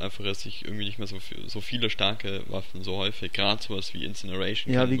droppen einfach jetzt sich irgendwie nicht mehr so viele starke Waffen so häufig. Gerade sowas wie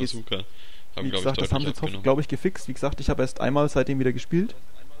Incineration, ja, Bazooka. Wie gesagt, das haben sie jetzt, glaube ich, gefixt. Wie gesagt, ich habe erst einmal seitdem wieder gespielt.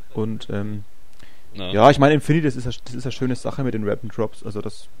 Und, ja, ich meine, Infinity, das ist eine schöne Sache mit den Weapon Drops. Also,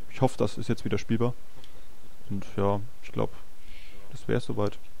 ich hoffe, das ist jetzt wieder spielbar. Und, ja, ich glaube, das wäre es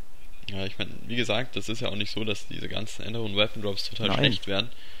soweit. Ja, ich meine, wie gesagt, das ist ja auch nicht so, dass diese ganzen Änderungen Weapon Drops total schlecht werden.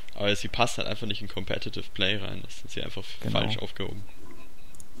 Aber sie passen halt einfach nicht in Competitive Play rein. Das sind sie einfach falsch aufgehoben.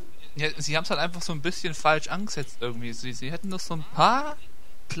 Ja, sie haben es halt einfach so ein bisschen falsch angesetzt irgendwie. Sie hätten noch so ein paar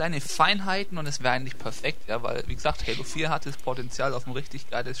kleine Feinheiten und es wäre eigentlich perfekt, ja, weil, wie gesagt, Halo 4 hatte das Potenzial auf ein richtig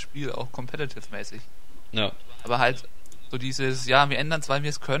geiles Spiel, auch competitive-mäßig. Ja. Aber halt so dieses, ja, wir ändern es, weil wir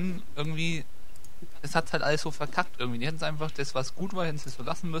es können, irgendwie, es hat halt alles so verkackt irgendwie. Die hätten es einfach, das, was gut war, hätten sie es so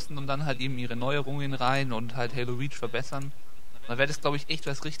lassen müssen und dann halt eben ihre Neuerungen rein und halt Halo Reach verbessern. Dann wäre das, glaube ich, echt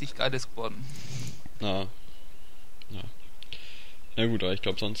was richtig Geiles geworden. Ja. Na gut, aber ich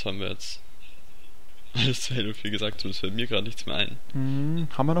glaube, sonst haben wir jetzt alles zu Halo 4 gesagt, so es fällt mir gerade nichts mehr ein.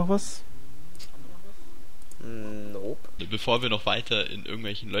 Haben wir noch was? Nope. Bevor wir noch weiter in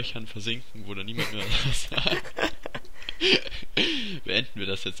irgendwelchen Löchern versinken, wo da niemand mehr was sagt, beenden wir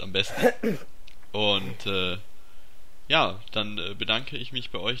das jetzt am besten. Und ja, dann bedanke ich mich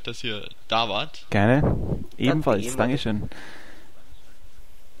bei euch, dass ihr da wart. Gerne. Ebenfalls, Dankeschön.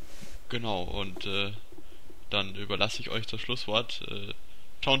 Genau, und dann überlasse ich euch das Schlusswort.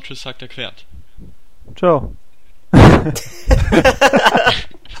 Ciao und tschüss, sagt der Quert. Ciao. Man,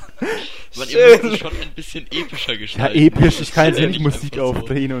 ihr müsst es schon ein bisschen epischer gestalten. Ja, episch, ich kann jetzt nicht Musik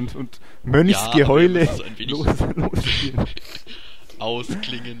aufdrehen und Mönchsgeheule so ein wenig losspielen.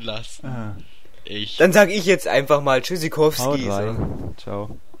 Ausklingen lassen. Dann sag ich jetzt einfach mal Tschüssikowski. Haut rein.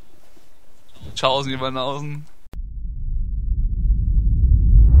 Ciao. Ciao, Sie Banausen.